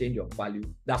 Exchange of value.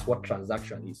 That's what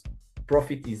transaction is.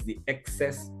 Profit is the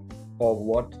excess of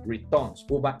what? Returns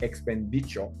over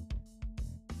expenditure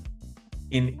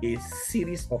in a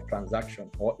series of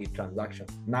transactions or a transaction.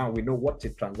 Now we know what's a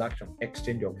transaction.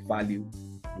 Exchange of value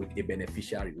with a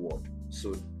beneficial reward.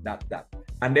 So that.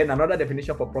 And then another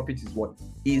definition for profit is what?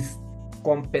 Is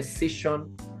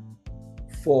compensation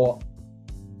for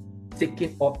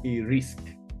taking up a risk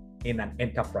in an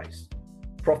enterprise.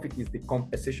 Profit is the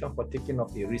compensation for taking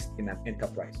up a risk in an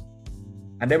enterprise.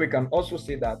 And then we can also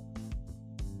say that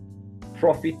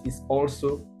profit is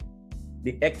also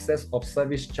the excess of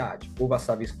service charge over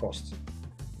service costs,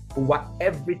 over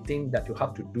everything that you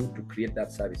have to do to create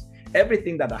that service.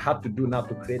 Everything that I have to do now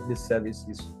to create this service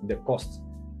is the cost.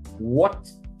 What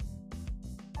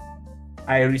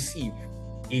I receive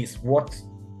is what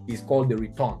is called the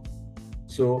return.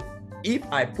 So if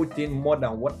I put in more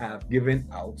than what I have given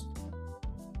out,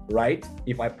 right?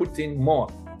 If I put in more,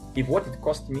 if what it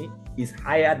cost me is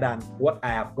higher than what I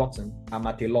have gotten, I'm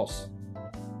at a loss.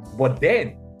 But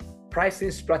then,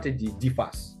 pricing strategy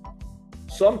differs.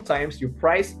 Sometimes you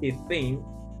price a thing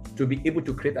to be able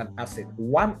to create an asset.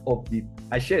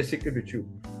 I share a secret with you.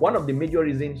 One of the major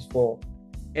reasons for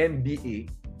MBA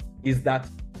is that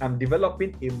I'm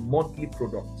developing a monthly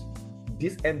product.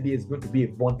 This MBA is going to be a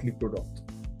monthly product,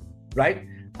 right?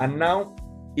 And now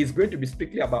it's going to be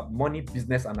strictly about money,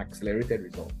 business, and accelerated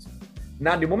results.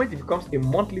 Now, the moment it becomes a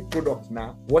monthly product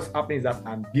now, what's happening is that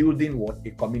I'm building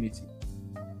a community.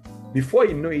 Before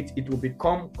you know it, it will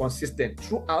become consistent.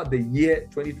 Throughout the year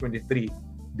 2023,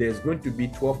 there's going to be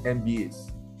 12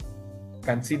 MBAs.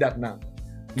 Can see that now.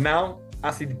 Now,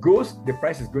 as it goes, the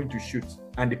price is going to shoot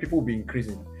and the people will be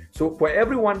increasing. So for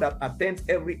everyone that attends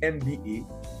every MBA,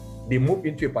 they move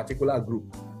into a particular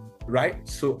group, right?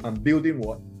 So I'm building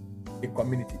a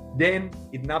community. Then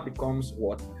it now becomes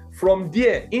From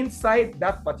there, inside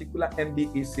that particular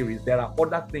MBA series, there are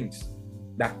other things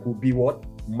that could be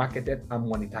marketed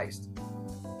and monetized.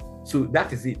 So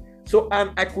that is it. So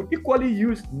I could equally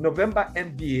use November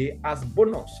MBA as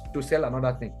bonus to sell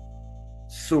another thing.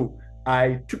 So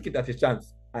I took it as a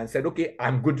chance and said, okay,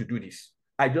 I'm going to do this.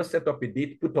 I just set up a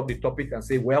date, put up the topic and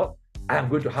say, well, I'm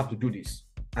going to have to do this.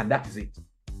 And that is it.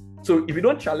 So if you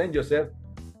don't challenge yourself,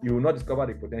 you will not discover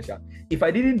the potential. If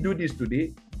I didn't do this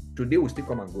today will still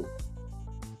come and go.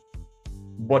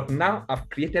 But now I've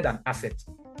created an asset.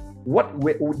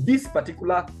 This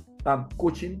particular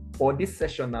coaching or this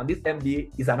session now, this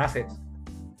MBA is an asset.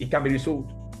 It can be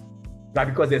resold, right?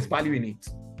 Because there's value in it,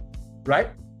 right?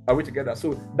 Are we together?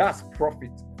 So that's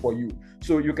profit for you.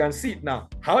 So you can see it now.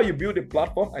 How you build a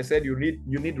platform, I said you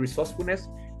need resourcefulness,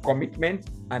 commitment,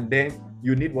 and then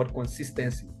you need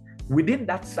consistency. Within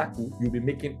that circle, you'll be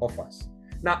making offers.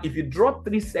 Now, if you draw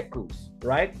 3 circles,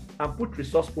 right, and put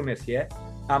resourcefulness here,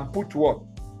 and put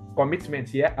commitment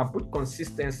here, and put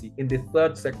consistency in the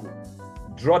 3rd circle,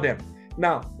 draw them.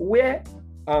 Now, where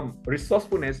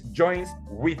resourcefulness joins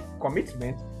with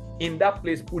commitment, in that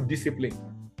place, put discipline.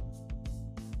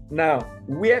 Now,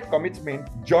 where commitment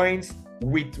joins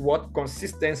with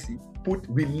consistency, put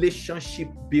relationship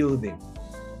building.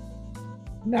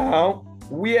 Now,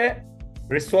 where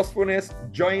resourcefulness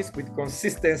joins with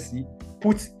consistency,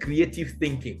 put creative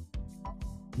thinking.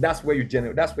 That's where you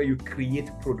generate, that's where you create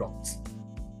products.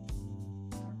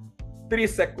 3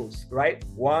 circles, right?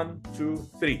 1, 2,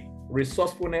 3.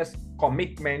 Resourcefulness,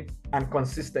 commitment, and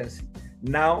consistency.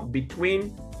 Now,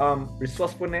 between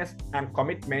resourcefulness and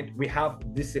commitment, we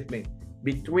have discipline.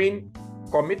 Between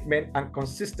commitment and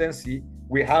consistency,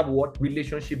 we have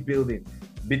relationship building.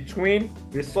 Between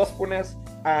resourcefulness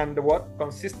and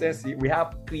consistency, we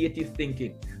have creative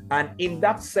thinking. And in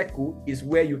that circle is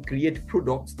where you create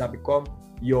products that become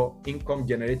your income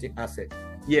generating asset.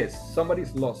 Yes,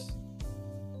 somebody's lost.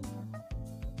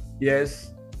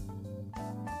 Yes,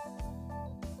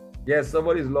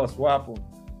 somebody's lost. What happened?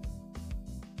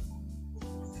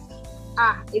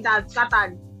 It has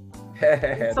scattered.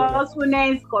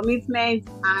 Resourcefulness, commitment,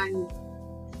 and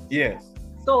yes.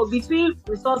 So between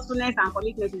resourcefulness and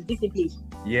commitment is discipline.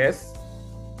 Yes.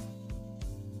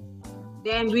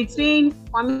 Then between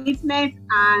commitment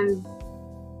and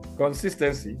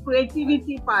consistency,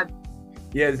 creativity part.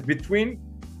 Yes, between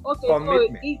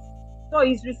commitment. So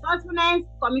it's resourcefulness,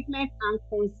 commitment, and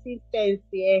consistency.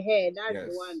 That's yes.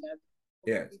 The one that.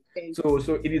 Yes. So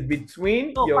it is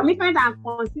between your commitment and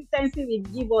consistency will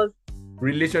give us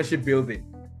relationship building.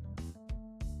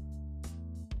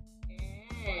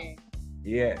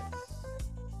 Yes.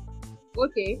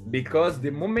 Okay. Because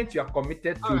the moment you are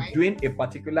committed to doing a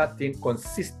particular thing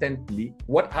consistently,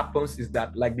 what happens is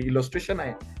that, like the illustration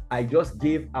I just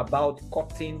gave about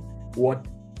cutting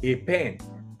a pen,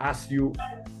 as you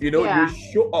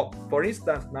show up. For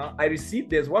instance, now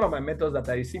there's one of my mentors that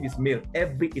I receive his mail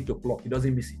every 8 o'clock. He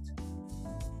doesn't miss it.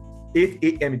 8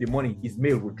 a.m. in the morning, his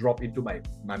mail will drop into my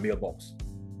mailbox.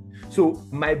 So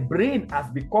my brain has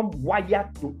become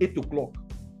wired to 8 o'clock.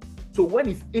 So when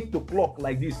it's 8 o'clock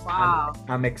like this,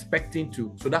 I'm expecting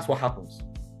to. So that's what happens.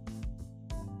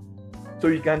 So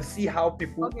you can see how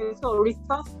people. Okay, so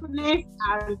resourcefulness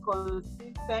and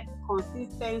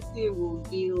consistency will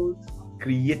build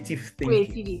creative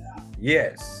thinking. Creativity.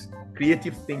 Yes,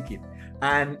 creative thinking.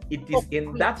 And it is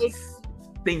in that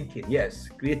thinking, yes,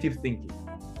 creative thinking.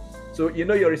 So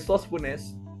your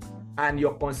resourcefulness and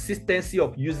your consistency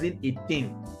of using a thing,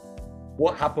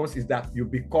 what happens is that you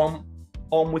become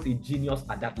almost a genius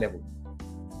at that level,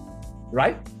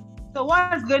 right? So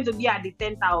what's going to be at the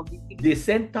center of it? The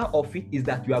center of it is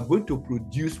that you are going to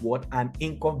produce an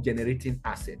income generating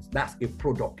asset. That's a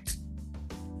product.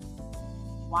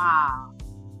 Wow.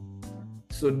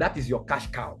 So that is your cash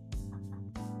cow.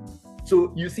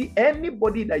 So you see,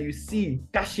 anybody that you see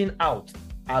cashing out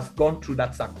has gone through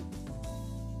that circle.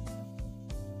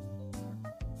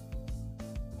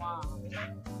 Wow.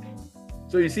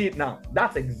 So you see it now.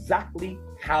 That's exactly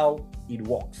how it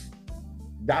works.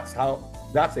 That's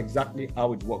exactly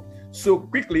how it works. So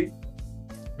quickly,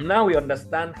 now we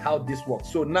understand how this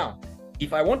works. So now,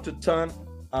 if I want to turn,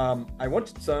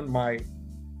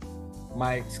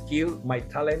 my skill, my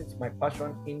talent, my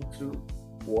passion into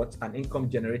what? An income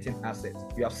generating asset.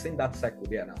 You have seen that cycle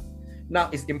there now. Now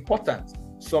it's important.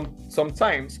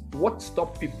 Sometimes what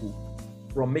stops people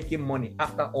from making money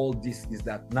after all this is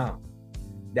that now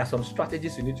there are some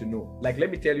strategies you need to know. Like, let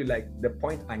me tell you, like the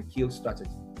point and kill strategy.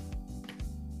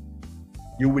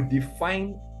 You will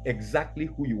define exactly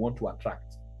who you want to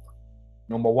attract.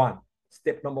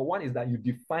 Step number one is that you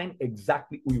define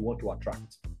exactly who you want to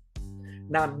attract.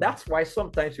 Now, that's why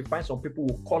sometimes you find some people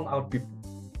will call out people.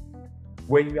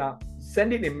 When you are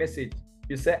sending a message,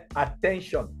 you say,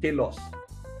 attention, tell us.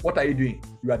 What are you doing?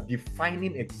 You are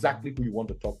defining exactly who you want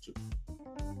to talk to.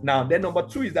 Now, then number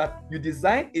two is that you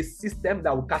design a system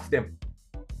that will catch them.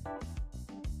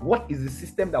 What is the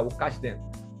system that will catch them?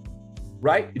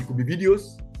 Right? It could be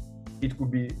videos. It could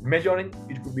be measuring.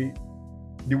 It could be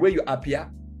the way you appear.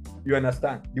 You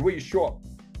understand? The way you show up.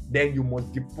 Then you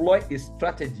must deploy a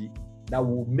strategy that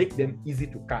will make them easy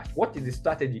to catch. What is the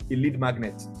strategy? A lead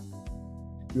magnet.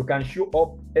 You can show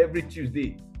up every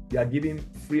Tuesday. You are giving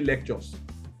free lectures.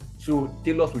 So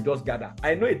tailors will just gather.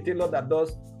 I know a tailor that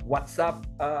does WhatsApp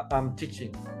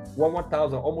teaching,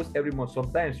 1,000 almost every month.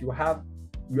 Sometimes you have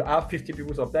 50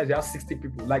 people, sometimes you have 60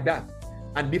 people, like that.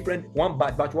 And different, one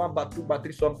batch, 1 batch, 2 batch,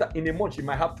 3, sometimes in a month she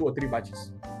might have 2 or 3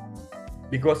 batches.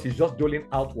 Because he's just doling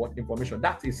out what information.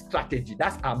 That's a strategy.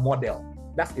 That's a model.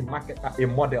 That's a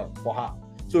model for her.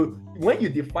 So when you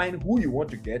define who you want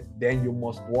to get, then you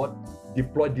must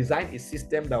design a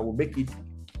system that will make it,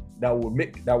 that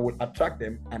will attract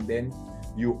them, and then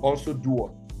you also do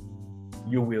what?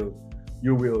 You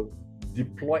will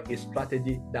deploy a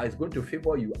strategy that is going to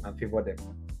favor you and favor them.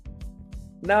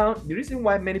 Now, the reason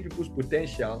why many people's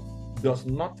potential does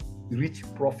not reach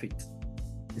profit,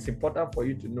 it's important for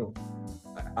you to know.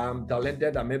 I'm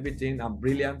talented, I'm everything, I'm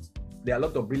brilliant. There are a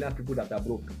lot of brilliant people that are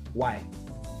broke. Why?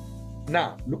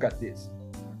 Now, look at this.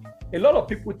 A lot of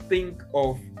people think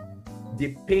of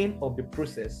the pain of the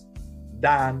process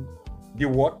than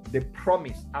the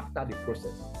promise after the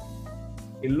process.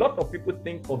 A lot of people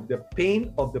think of the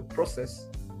pain of the process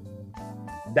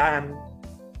than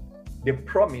the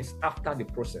promise after the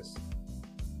process.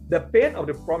 The pain of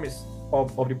the promise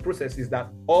of the process is that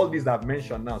all these I've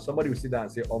mentioned now, somebody will sit there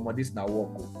and say, oh, this now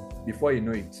work. Before you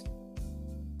know it,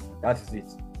 that is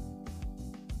it.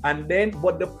 And then,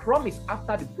 but the promise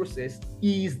after the process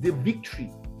is the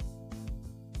victory.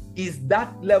 Is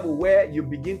that level where you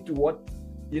begin to what?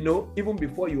 Even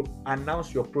before you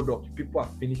announce your product, people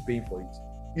have finished paying for it.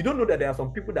 You don't know that there are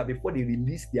some people that before they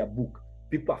release their book,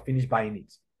 people have finished buying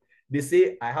it. They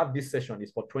say, I have this session,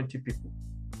 it's for 20 people.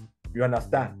 You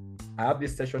understand? I have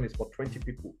this session, it's for 20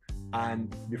 people.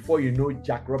 And before you know,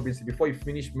 Jack Robinson, before you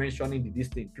finish mentioning this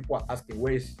thing, people are asking,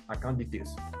 where is account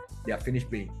details? They are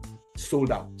finished paying.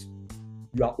 Sold out.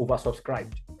 You are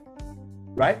oversubscribed.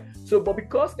 Right? So, but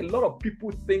because a lot of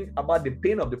people think about the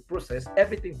pain of the process,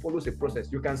 everything follows a process.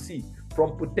 You can see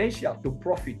from potential to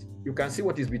profit, you can see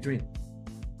what is between.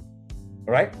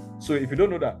 Right? So if you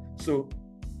don't know that,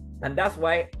 and that's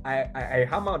why I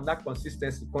hammer on that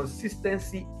consistency.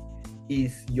 Consistency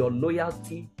is your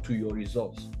loyalty to your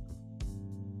results.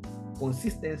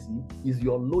 Consistency is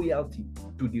your loyalty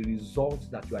to the results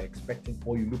that you are expecting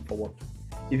or you look forward to.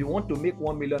 If you want to make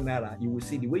 1 million naira, you will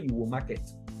see the way you will market,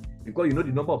 because you know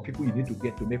the number of people you need to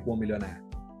get to make 1 million naira.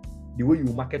 The way you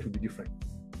will market will be different,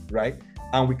 right?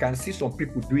 And we can see some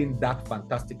people doing that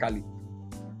fantastically,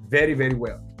 very, very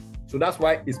well. So that's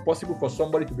why it's possible for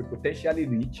somebody to be potentially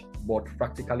rich but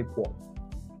practically poor.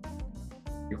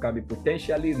 You can be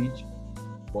potentially rich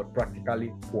but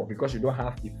practically poor because you don't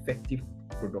have effective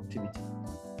productivity.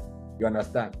 You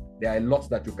understand? There are lots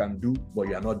that you can do, but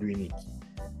you are not doing it.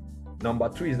 Number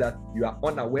 2 is that you are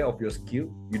unaware of your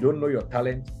skill. You don't know your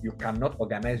talent. You cannot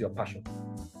organize your passion.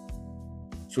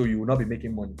 So you will not be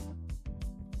making money.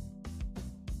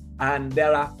 And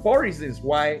there are 4 reasons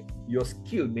why your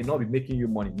skill may not be making you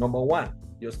money. Number 1,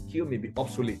 your skill may be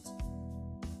obsolete.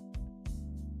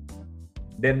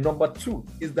 Then number 2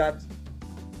 is that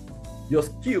your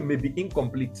skill may be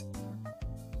incomplete.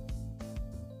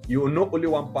 You know only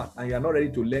one part and you are not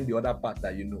ready to learn the other part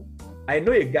that you know. I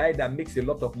know a guy that makes a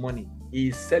lot of money.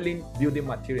 He's selling building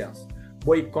materials,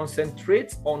 but he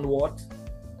concentrates on what?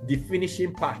 The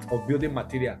finishing part of building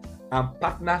material, and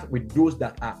partners with those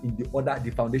that are in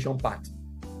the foundation part.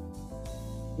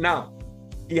 Now,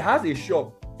 He has a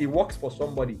shop. He works for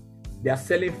somebody. They are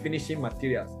selling finishing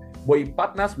materials, but he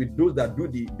partners with those that do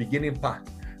the beginning part.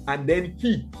 And then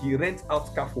he rents out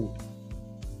scaffold.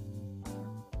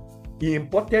 He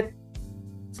imported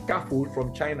scaffold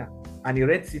from China and he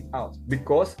rents it out,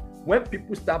 because when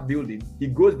people start building, he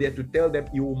goes there to tell them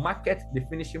he will market the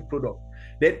finishing product.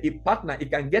 Then a partner, he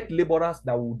can get laborers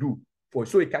that will do for,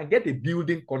 so he can get a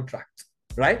building contract,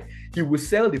 right? He will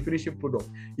sell the finishing product.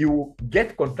 He will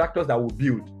get contractors that will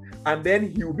build, and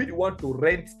then he will be the one to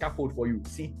rent scaffold for you.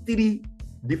 See, 3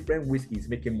 different ways he's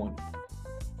making money,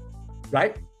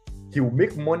 right? He will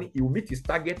make money. He will meet his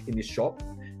target in his shop.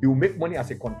 He will make money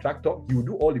as a contractor. He will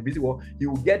do all the busy work. He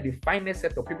will get the finest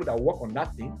set of people that work on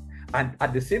that thing. And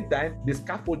at the same time, the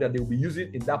scaffold that they will be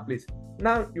using in that place.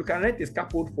 Now, you can rent a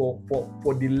scaffold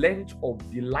for the length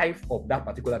of the life of that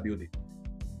particular building.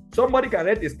 Somebody can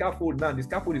rent a scaffold now. The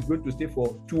scaffold is going to stay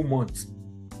for 2 months.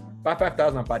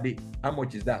 5,000 per day. How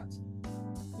much is that?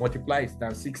 Multiply it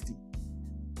times 60.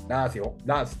 That's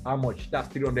how much? That's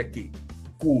 300K.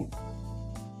 Cool.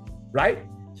 Right?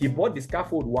 He bought the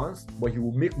scaffold once, but he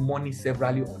will make money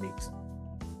severally on it.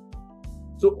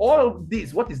 So all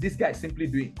this, what is this guy simply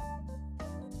doing?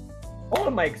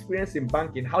 All my experience in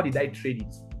banking, how did I trade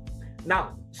it?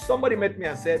 Now, somebody met me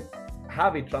and said, I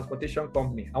have a transportation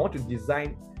company. I want to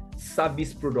design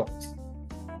service products,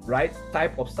 right?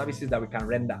 Type of services that we can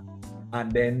render.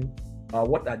 And then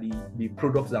what are the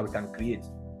products that we can create?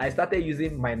 I started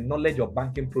using my knowledge of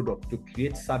banking products to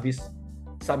create services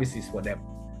for them.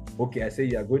 Okay, I say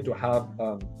you are going to have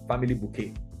family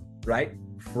bouquet, right?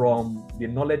 From the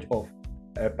knowledge of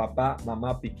Papa,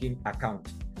 Mama, Pikin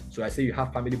account. So I say you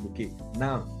have family bouquet.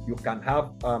 Now you can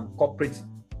have corporate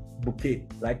bouquet,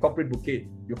 right? Corporate bouquet.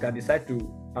 You can decide to,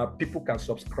 people can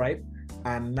subscribe,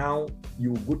 and now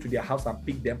you go to their house and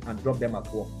pick them and drop them at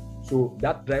work. So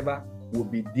that driver will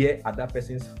be there at that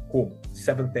person's home,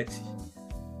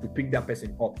 7:30, to pick that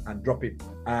person up and drop it.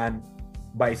 And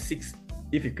by 6,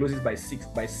 if it closes by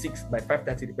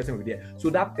 5:30, the person will be there. So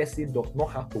that person does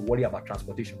not have to worry about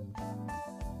transportation.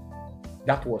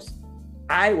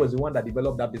 I was the one that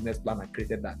developed that business plan and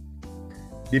created that.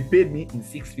 They paid me in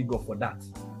 6 figures for that.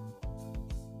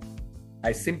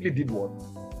 I simply did what?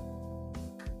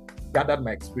 Gathered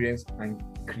my experience and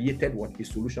created what? A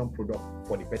solution product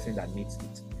for the person that needs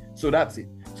it. So that's it.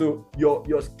 So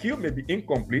your skill may be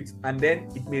incomplete, and then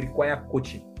it may require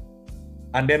coaching.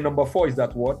 And then number 4 is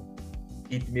that what?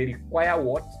 It may require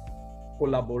what?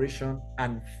 Collaboration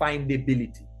and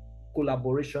findability.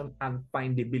 Collaboration and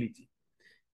findability.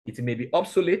 It may be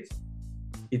obsolete,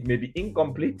 it may be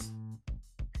incomplete,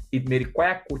 it may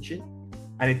require coaching,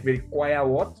 and it may require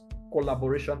what?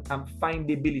 Collaboration and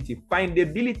findability.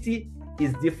 Findability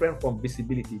is different from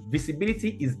visibility.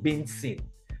 Visibility is being seen.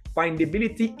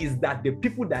 Findability is that the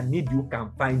people that need you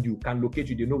can find you, can locate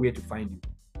you, they know where to find you.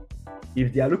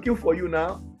 If they are looking for you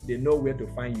now, they know where to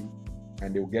find you,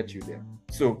 and they will get you there.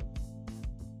 So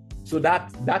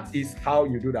that is how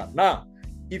you do that. Now,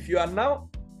 if you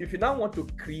now want to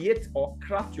create or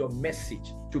craft your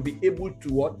message to be able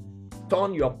to what?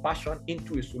 Turn your passion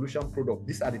into a solution product.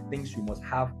 These are the things you must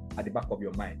have at the back of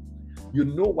your mind. You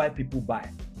know why people buy.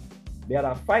 There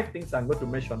are 5 things I'm going to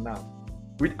mention now,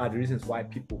 which are the reasons why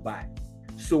people buy.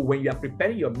 So when you are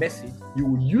preparing your message, you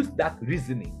will use that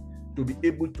reasoning to be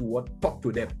able to what? Talk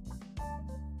to them.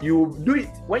 You do it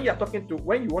when you are talking to,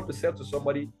 when you want to sell to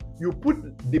somebody, you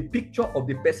put the picture of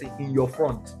the person in your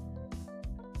front.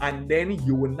 And then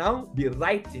you will now be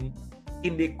writing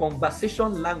in the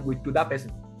conversation language to that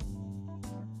person,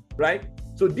 right?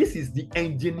 So this is the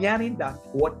engineering that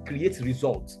what creates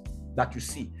results that you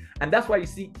see. And that's why you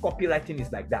see copywriting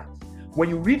is like that. When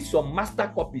you read some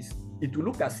master copies, it will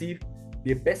look as if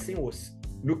the person was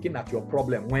looking at your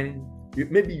problem when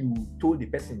maybe you told the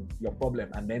person your problem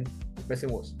and then the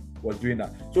person was doing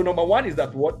that. So number 1 is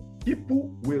that what?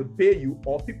 People will pay you,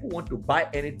 or people want to buy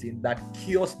anything that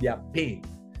cures their pain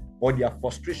or their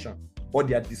frustration or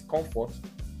their discomfort.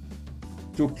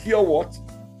 To cure what?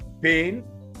 Pain,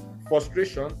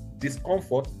 frustration,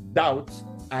 discomfort, doubt,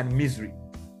 and misery.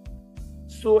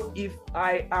 So if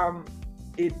I am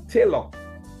a tailor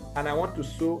and I want to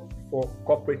sew for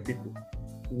corporate people,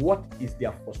 what is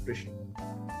their frustration?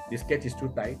 The skirt is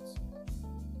too tight,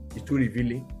 it's too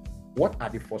revealing. What are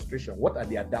the frustration? What are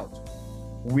their doubts?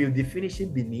 Will the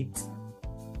finishing be neat?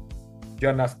 Do you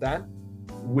understand?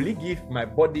 Will it give my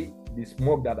body the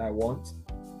smoke that I want?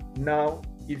 Now,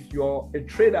 if you're a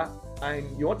trader and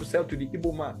you want to sell to the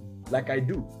Igbo man, like I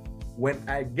do, when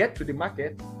I get to the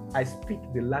market, I speak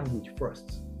the language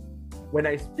first. When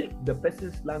I speak the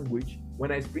person's language,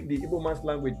 when I speak the Igbo man's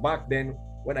language back then,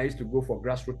 when I used to go for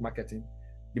grassroots marketing,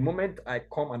 The moment I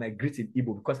come and I greet in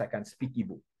Igbo because I can speak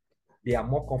Igbo, they are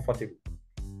more comfortable.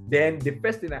 Then the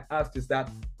first thing I asked is that,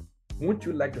 wouldn't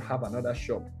you like to have another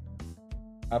shop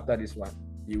after this one?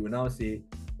 He will now say,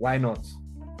 why not?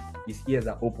 His ears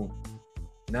are open.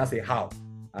 And I say, how?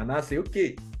 And I say,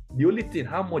 okay, the only thing,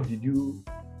 how much did you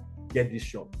get this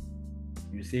shop?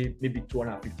 You say maybe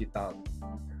 250,000.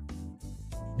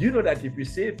 Do you know that if you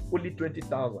save only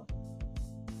 20,000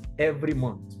 every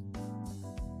month,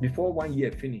 before 1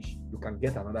 year finish, you can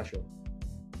get another shop?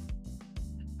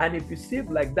 And if you save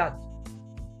like that,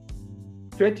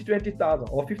 20,000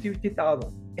 or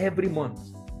 50,000 every month,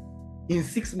 in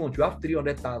 6 months, you have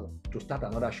 300,000 to start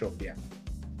another shop there.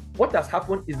 What has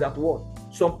happened is that what?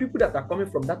 Some people that are coming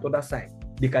from that other side,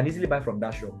 they can easily buy from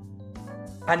that shop.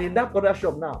 And in that other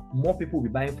shop now, more people will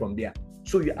be buying from there.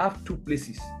 So you have two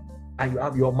places, and you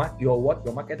have your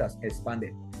market has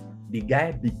expanded. The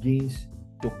guy begins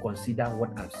to consider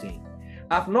what I'm saying.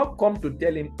 I've not come to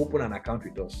tell him open an account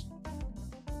with us.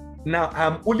 Now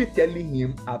I'm only telling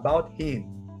him about him.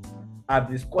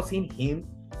 I'm discussing him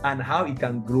and how he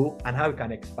can grow and how he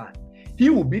can expand. He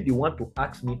will be the one to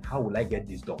ask me, how will I get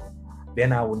this done?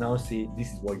 Then I will now say,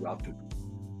 this is what you have to do.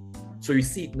 So you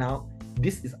see it now,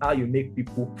 this is how you make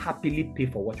people happily pay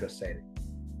for what you're selling.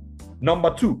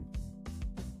 Number 2,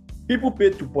 people pay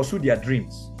to pursue their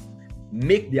dreams,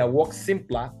 make their work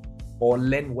simpler, or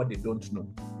learn what they don't know.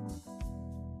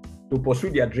 To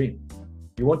pursue their dream,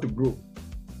 you want to grow.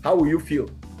 How will you feel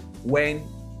when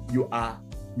you are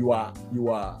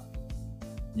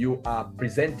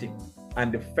presenting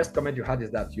and the first comment you had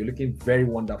is that you're looking very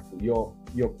wonderful?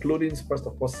 Your clothing first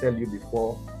of all sell you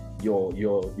before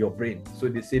your brain. So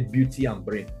they say beauty and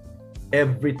brain.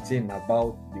 Everything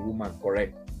about the woman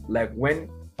correct. Like when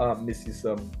Mrs.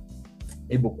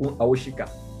 Ibukun Aoshika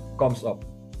comes up,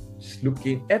 she's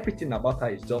looking, everything about her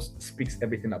is just speaks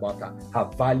everything about her. Her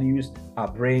values, her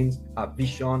brains, her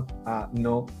vision,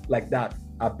 like that,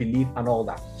 her belief and all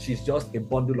that. She's just a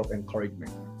bundle of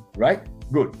encouragement, right?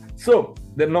 Good. So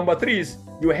the number 3 is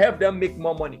you help them make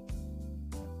more money.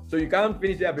 So you can't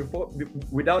finish there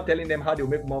without telling them how they'll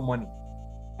make more money.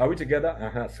 Are we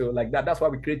together? So like that, that's why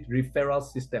we create referral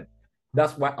system.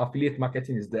 That's why affiliate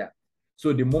marketing is there.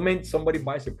 So the moment somebody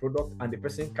buys a product and the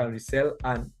person can resell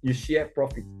and you share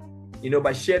profit,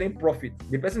 by sharing profit,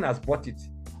 the person has bought it.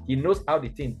 He knows how the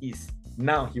thing is.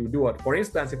 Now he will do what? For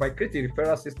instance, if I create a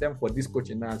referral system for this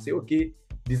coaching now and say, okay,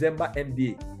 December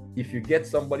MBA, if you get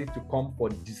somebody to come for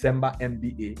December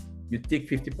MBA, you take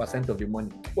 50% of the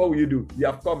money. What will you do? You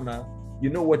have come now. You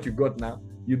know what you got now.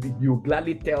 You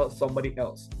gladly tell somebody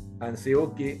else and say,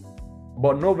 okay,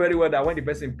 but know very well that when the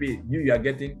person pays, you are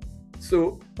getting.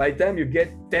 So by the time you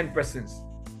get 10 persons,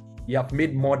 you have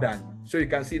made more than. So you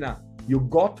can see now, you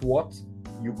got what?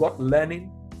 You got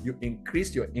learning, you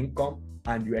increased your income,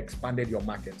 and you expanded your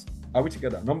market. Are we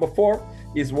together? Number 4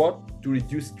 is what? To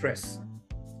reduce stress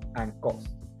and cost.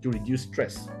 To reduce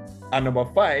stress. And number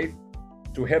 5,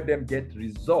 to help them get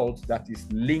results that is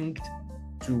linked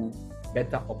to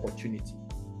better opportunity.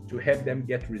 To help them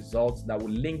get results that will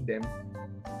link them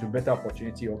to better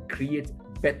opportunity or create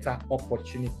better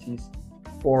opportunities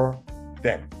for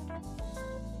them.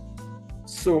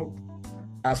 So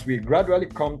as we gradually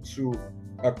come to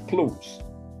a close,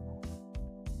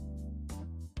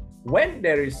 when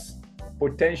there is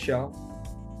potential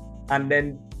and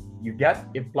then you get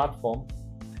a platform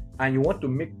and you want to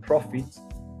make profit,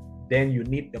 then you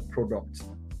need a product.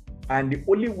 And the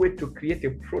only way to create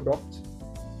a product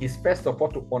is first of all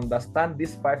to understand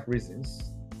these 5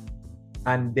 reasons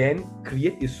and then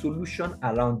create a solution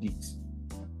around it.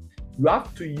 You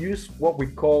have to use what I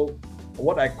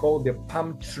call the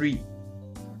palm tree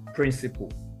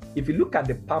principle. If you look at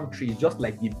the palm tree, it's just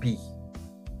like the bee.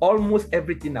 Almost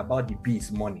everything about the bee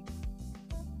is money,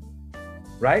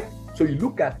 right? So you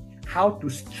look at how to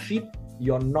strip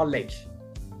your knowledge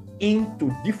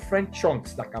into different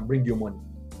chunks that can bring you money.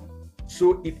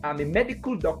 So if I'm a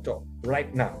medical doctor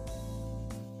right now,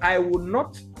 I will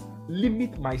not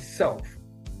limit myself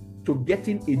to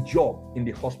getting a job in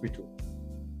the hospital.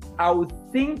 I will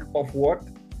think of what?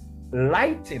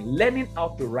 Learning how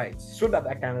to write so that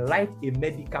I can write a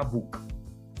medical book.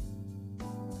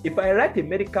 If I write a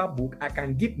medical book, I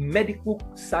can give medical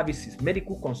services,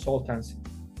 medical consultancy.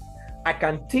 I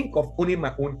can think of owning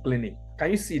my own clinic.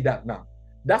 Can you see that now?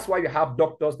 That's why you have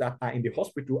doctors that are in the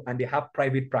hospital and they have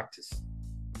private practice,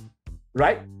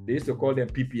 right? They used to call them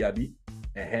PPRB.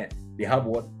 They have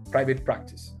what? Private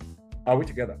practice. Are we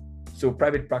together? So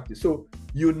private practice. So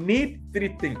you need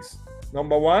 3 things.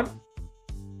 Number 1,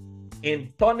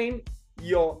 in turning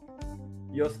your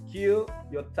skill,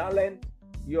 your talent,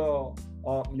 your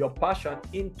your passion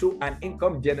into an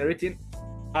income generating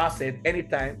asset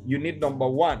anytime, you need number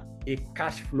one, a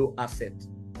cash flow asset.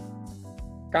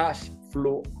 Cash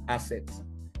flow asset.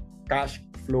 Cash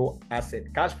flow asset.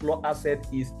 Cash flow asset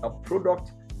is a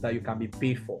product that you can be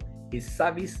paid for, a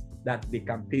service that they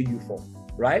can pay you for,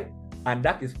 right? And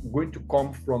that is going to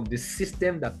come from the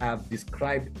system that I have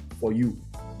described for you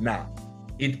now.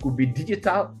 It could be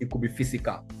digital, it could be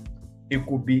physical, it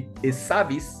could be a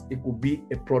service, it could be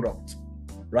a product,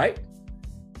 right?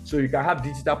 So you can have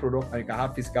digital product and you can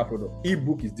have physical product.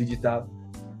 Ebook is digital.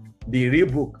 The real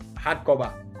book,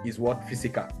 hardcover, is what?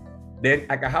 Physical. Then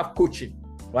I can have coaching,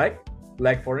 right?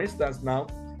 Like for instance now,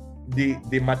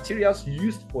 the materials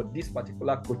used for this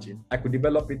particular coaching, I could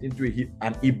develop it into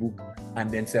an ebook and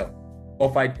then sell,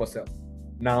 offer it for sale.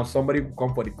 Now somebody will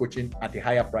come for the coaching at a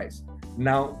higher price.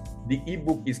 Now the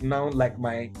ebook is now like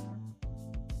my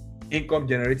income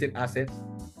generating asset.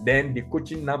 Then the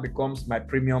coaching now becomes my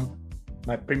premium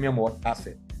what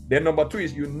asset. Then number two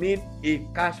is you need a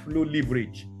cash flow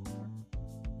leverage.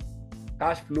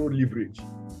 Cash flow leverage.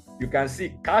 You can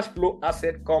see cash flow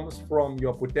asset comes from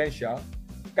your potential.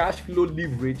 Cash flow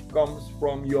leverage comes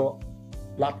from your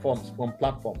platforms,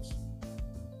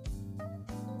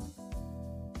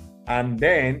 And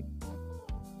then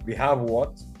we have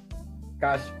what?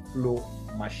 Cash flow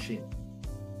machine.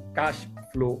 Cash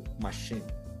flow machine.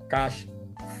 Cash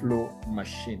flow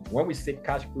machine. When we say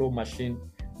cash flow machine,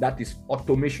 that is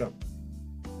automation,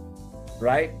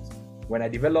 right? When I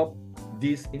develop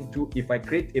this into, if I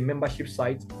create a membership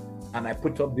site and I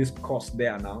put up this course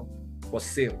there now for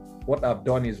sale, what I've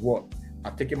done is what?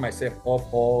 I've taken myself off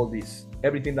all this.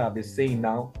 Everything that I've been saying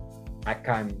now, I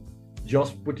can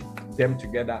just put them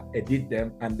together, edit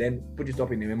them, and then put it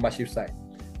up in a membership site.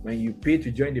 When you pay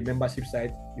to join the membership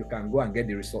site, you can go and get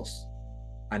the resource.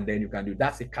 And then you can do,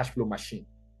 that's a cash flow machine,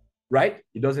 right?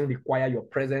 It doesn't require your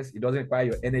presence. It doesn't require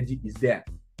your energy. It's there.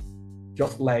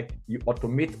 Just like you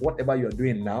automate whatever you're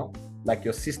doing now, like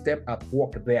your system at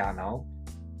work there now,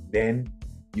 then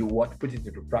you put it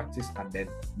into practice, and then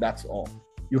that's all.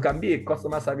 You can be a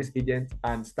customer service agent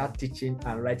and start teaching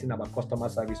and writing about customer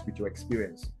service with your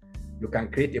experience. You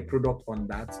can create a product on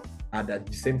that and at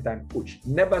the same time coach.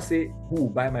 Never say who will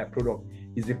buy my product.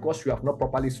 It's because you have not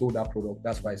properly sold that product.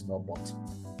 That's why it's not bought.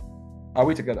 Are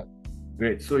we together?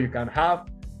 Great. So you can have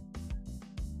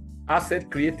asset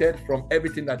created from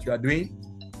everything that you are doing.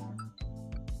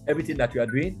 Everything that you are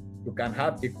doing. You can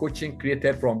have a coaching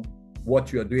created from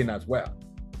what you are doing as well.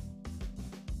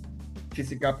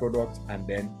 Physical products and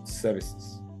then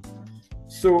services.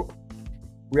 So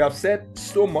we have said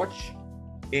so much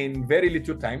in very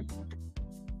little time.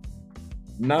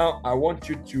 Now I want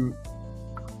you to,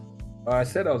 I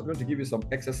said I was going to give you some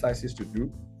exercises to do.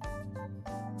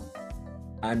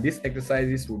 And these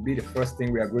exercises will be the first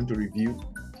thing we are going to review.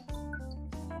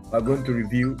 We're going to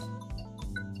review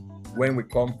when we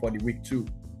come for the week 2.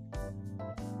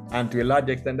 And to a large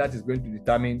extent, that is going to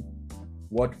determine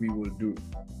what we will do.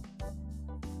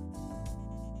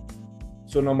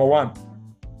 So number 1,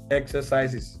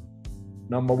 exercises.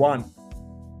 Number 1,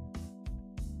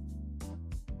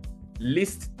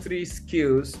 list 3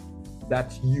 skills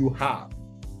that you have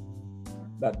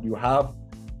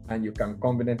and you can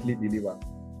confidently deliver.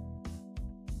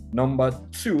 Number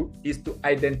 2 is to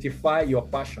identify your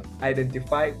passion.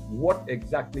 Identify what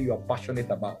exactly you are passionate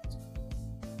about.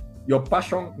 Your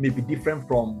passion may be different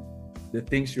from the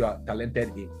things you are talented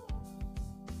in.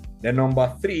 The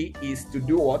number 3 is to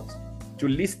do what? To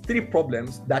list 3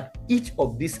 problems that each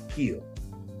of these skills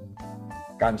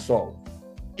can solve.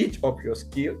 Each of your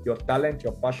skill, your talent,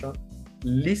 your passion,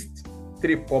 list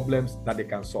 3 problems that they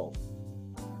can solve.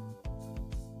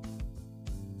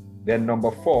 Then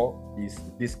number 4 is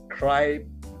describe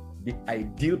the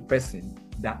ideal person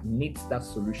that needs that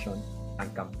solution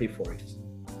and can pay for it.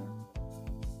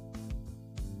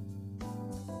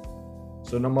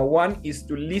 So number 1 is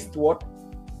to list what?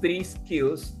 3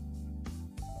 skills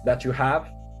that you have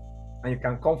and you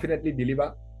can confidently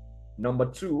deliver. Number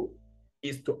 2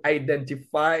 is to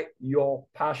identify your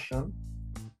passion.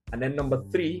 And then number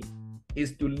 3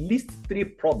 is to list 3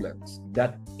 problems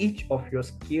that each of your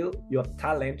skill, your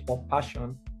talent or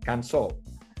passion can solve.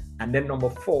 And then number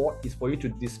 4 is for you to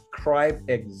describe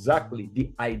exactly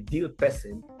the ideal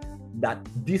person that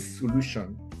this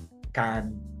solution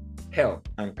can help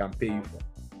and can pay you for.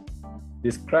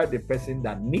 Describe the person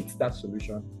that needs that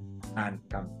solution and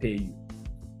can pay you.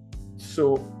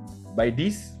 So by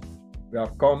this, we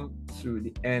have come to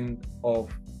the end of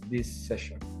this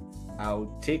session.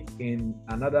 I'll take in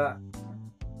another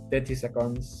 30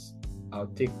 seconds. I'll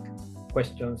take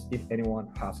questions if anyone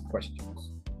has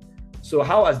questions. So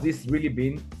how has this really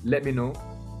been? Let me know.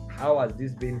 How has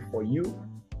this been for you?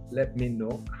 Let me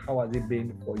know. How has it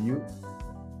been for you?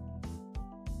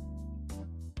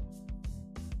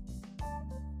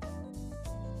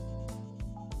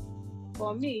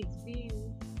 For me, it's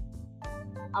been,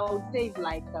 I would say it's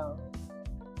like, how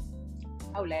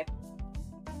will I,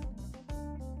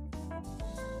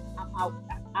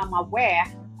 I'm aware,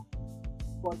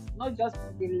 but not just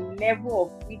the level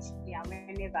of which the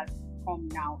awareness has come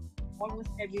now. Almost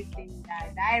everything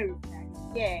that I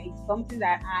yeah, it's something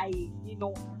that I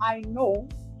know,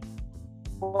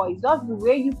 but it's just the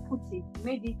way you put it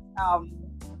made it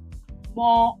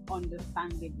more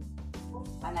understandable.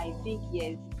 And I think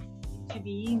yes, it should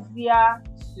be easier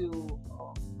to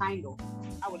kind of,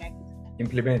 how would I put it?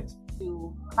 Implement.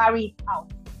 To carry it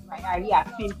out. Right? Yeah,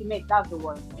 to implement, that's the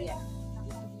word. Yeah.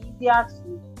 It should be easier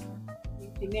to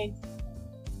implement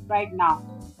right now.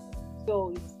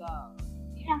 So it's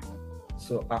yeah.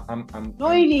 So I'm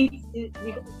knowing it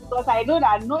because I know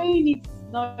that knowing it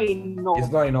is not enough. It's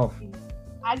not enough. It's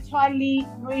actually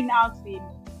knowing how to,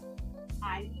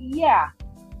 and yeah,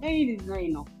 knowing it is not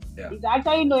enough. Yeah. It's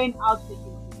actually knowing how to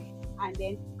implement and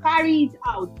then carry it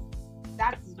out.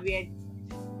 That is where.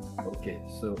 Okay,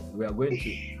 so we are going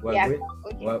to. We're yes, going,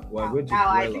 okay. we're going to. Now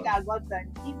I think I got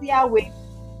an easier way.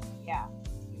 Yeah,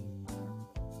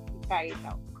 to carry it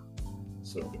out.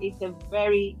 So it's a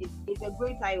very it's a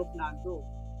great eye opener though.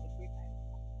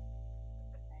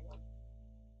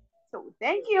 So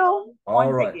thank you all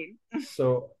once right. again.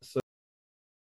 So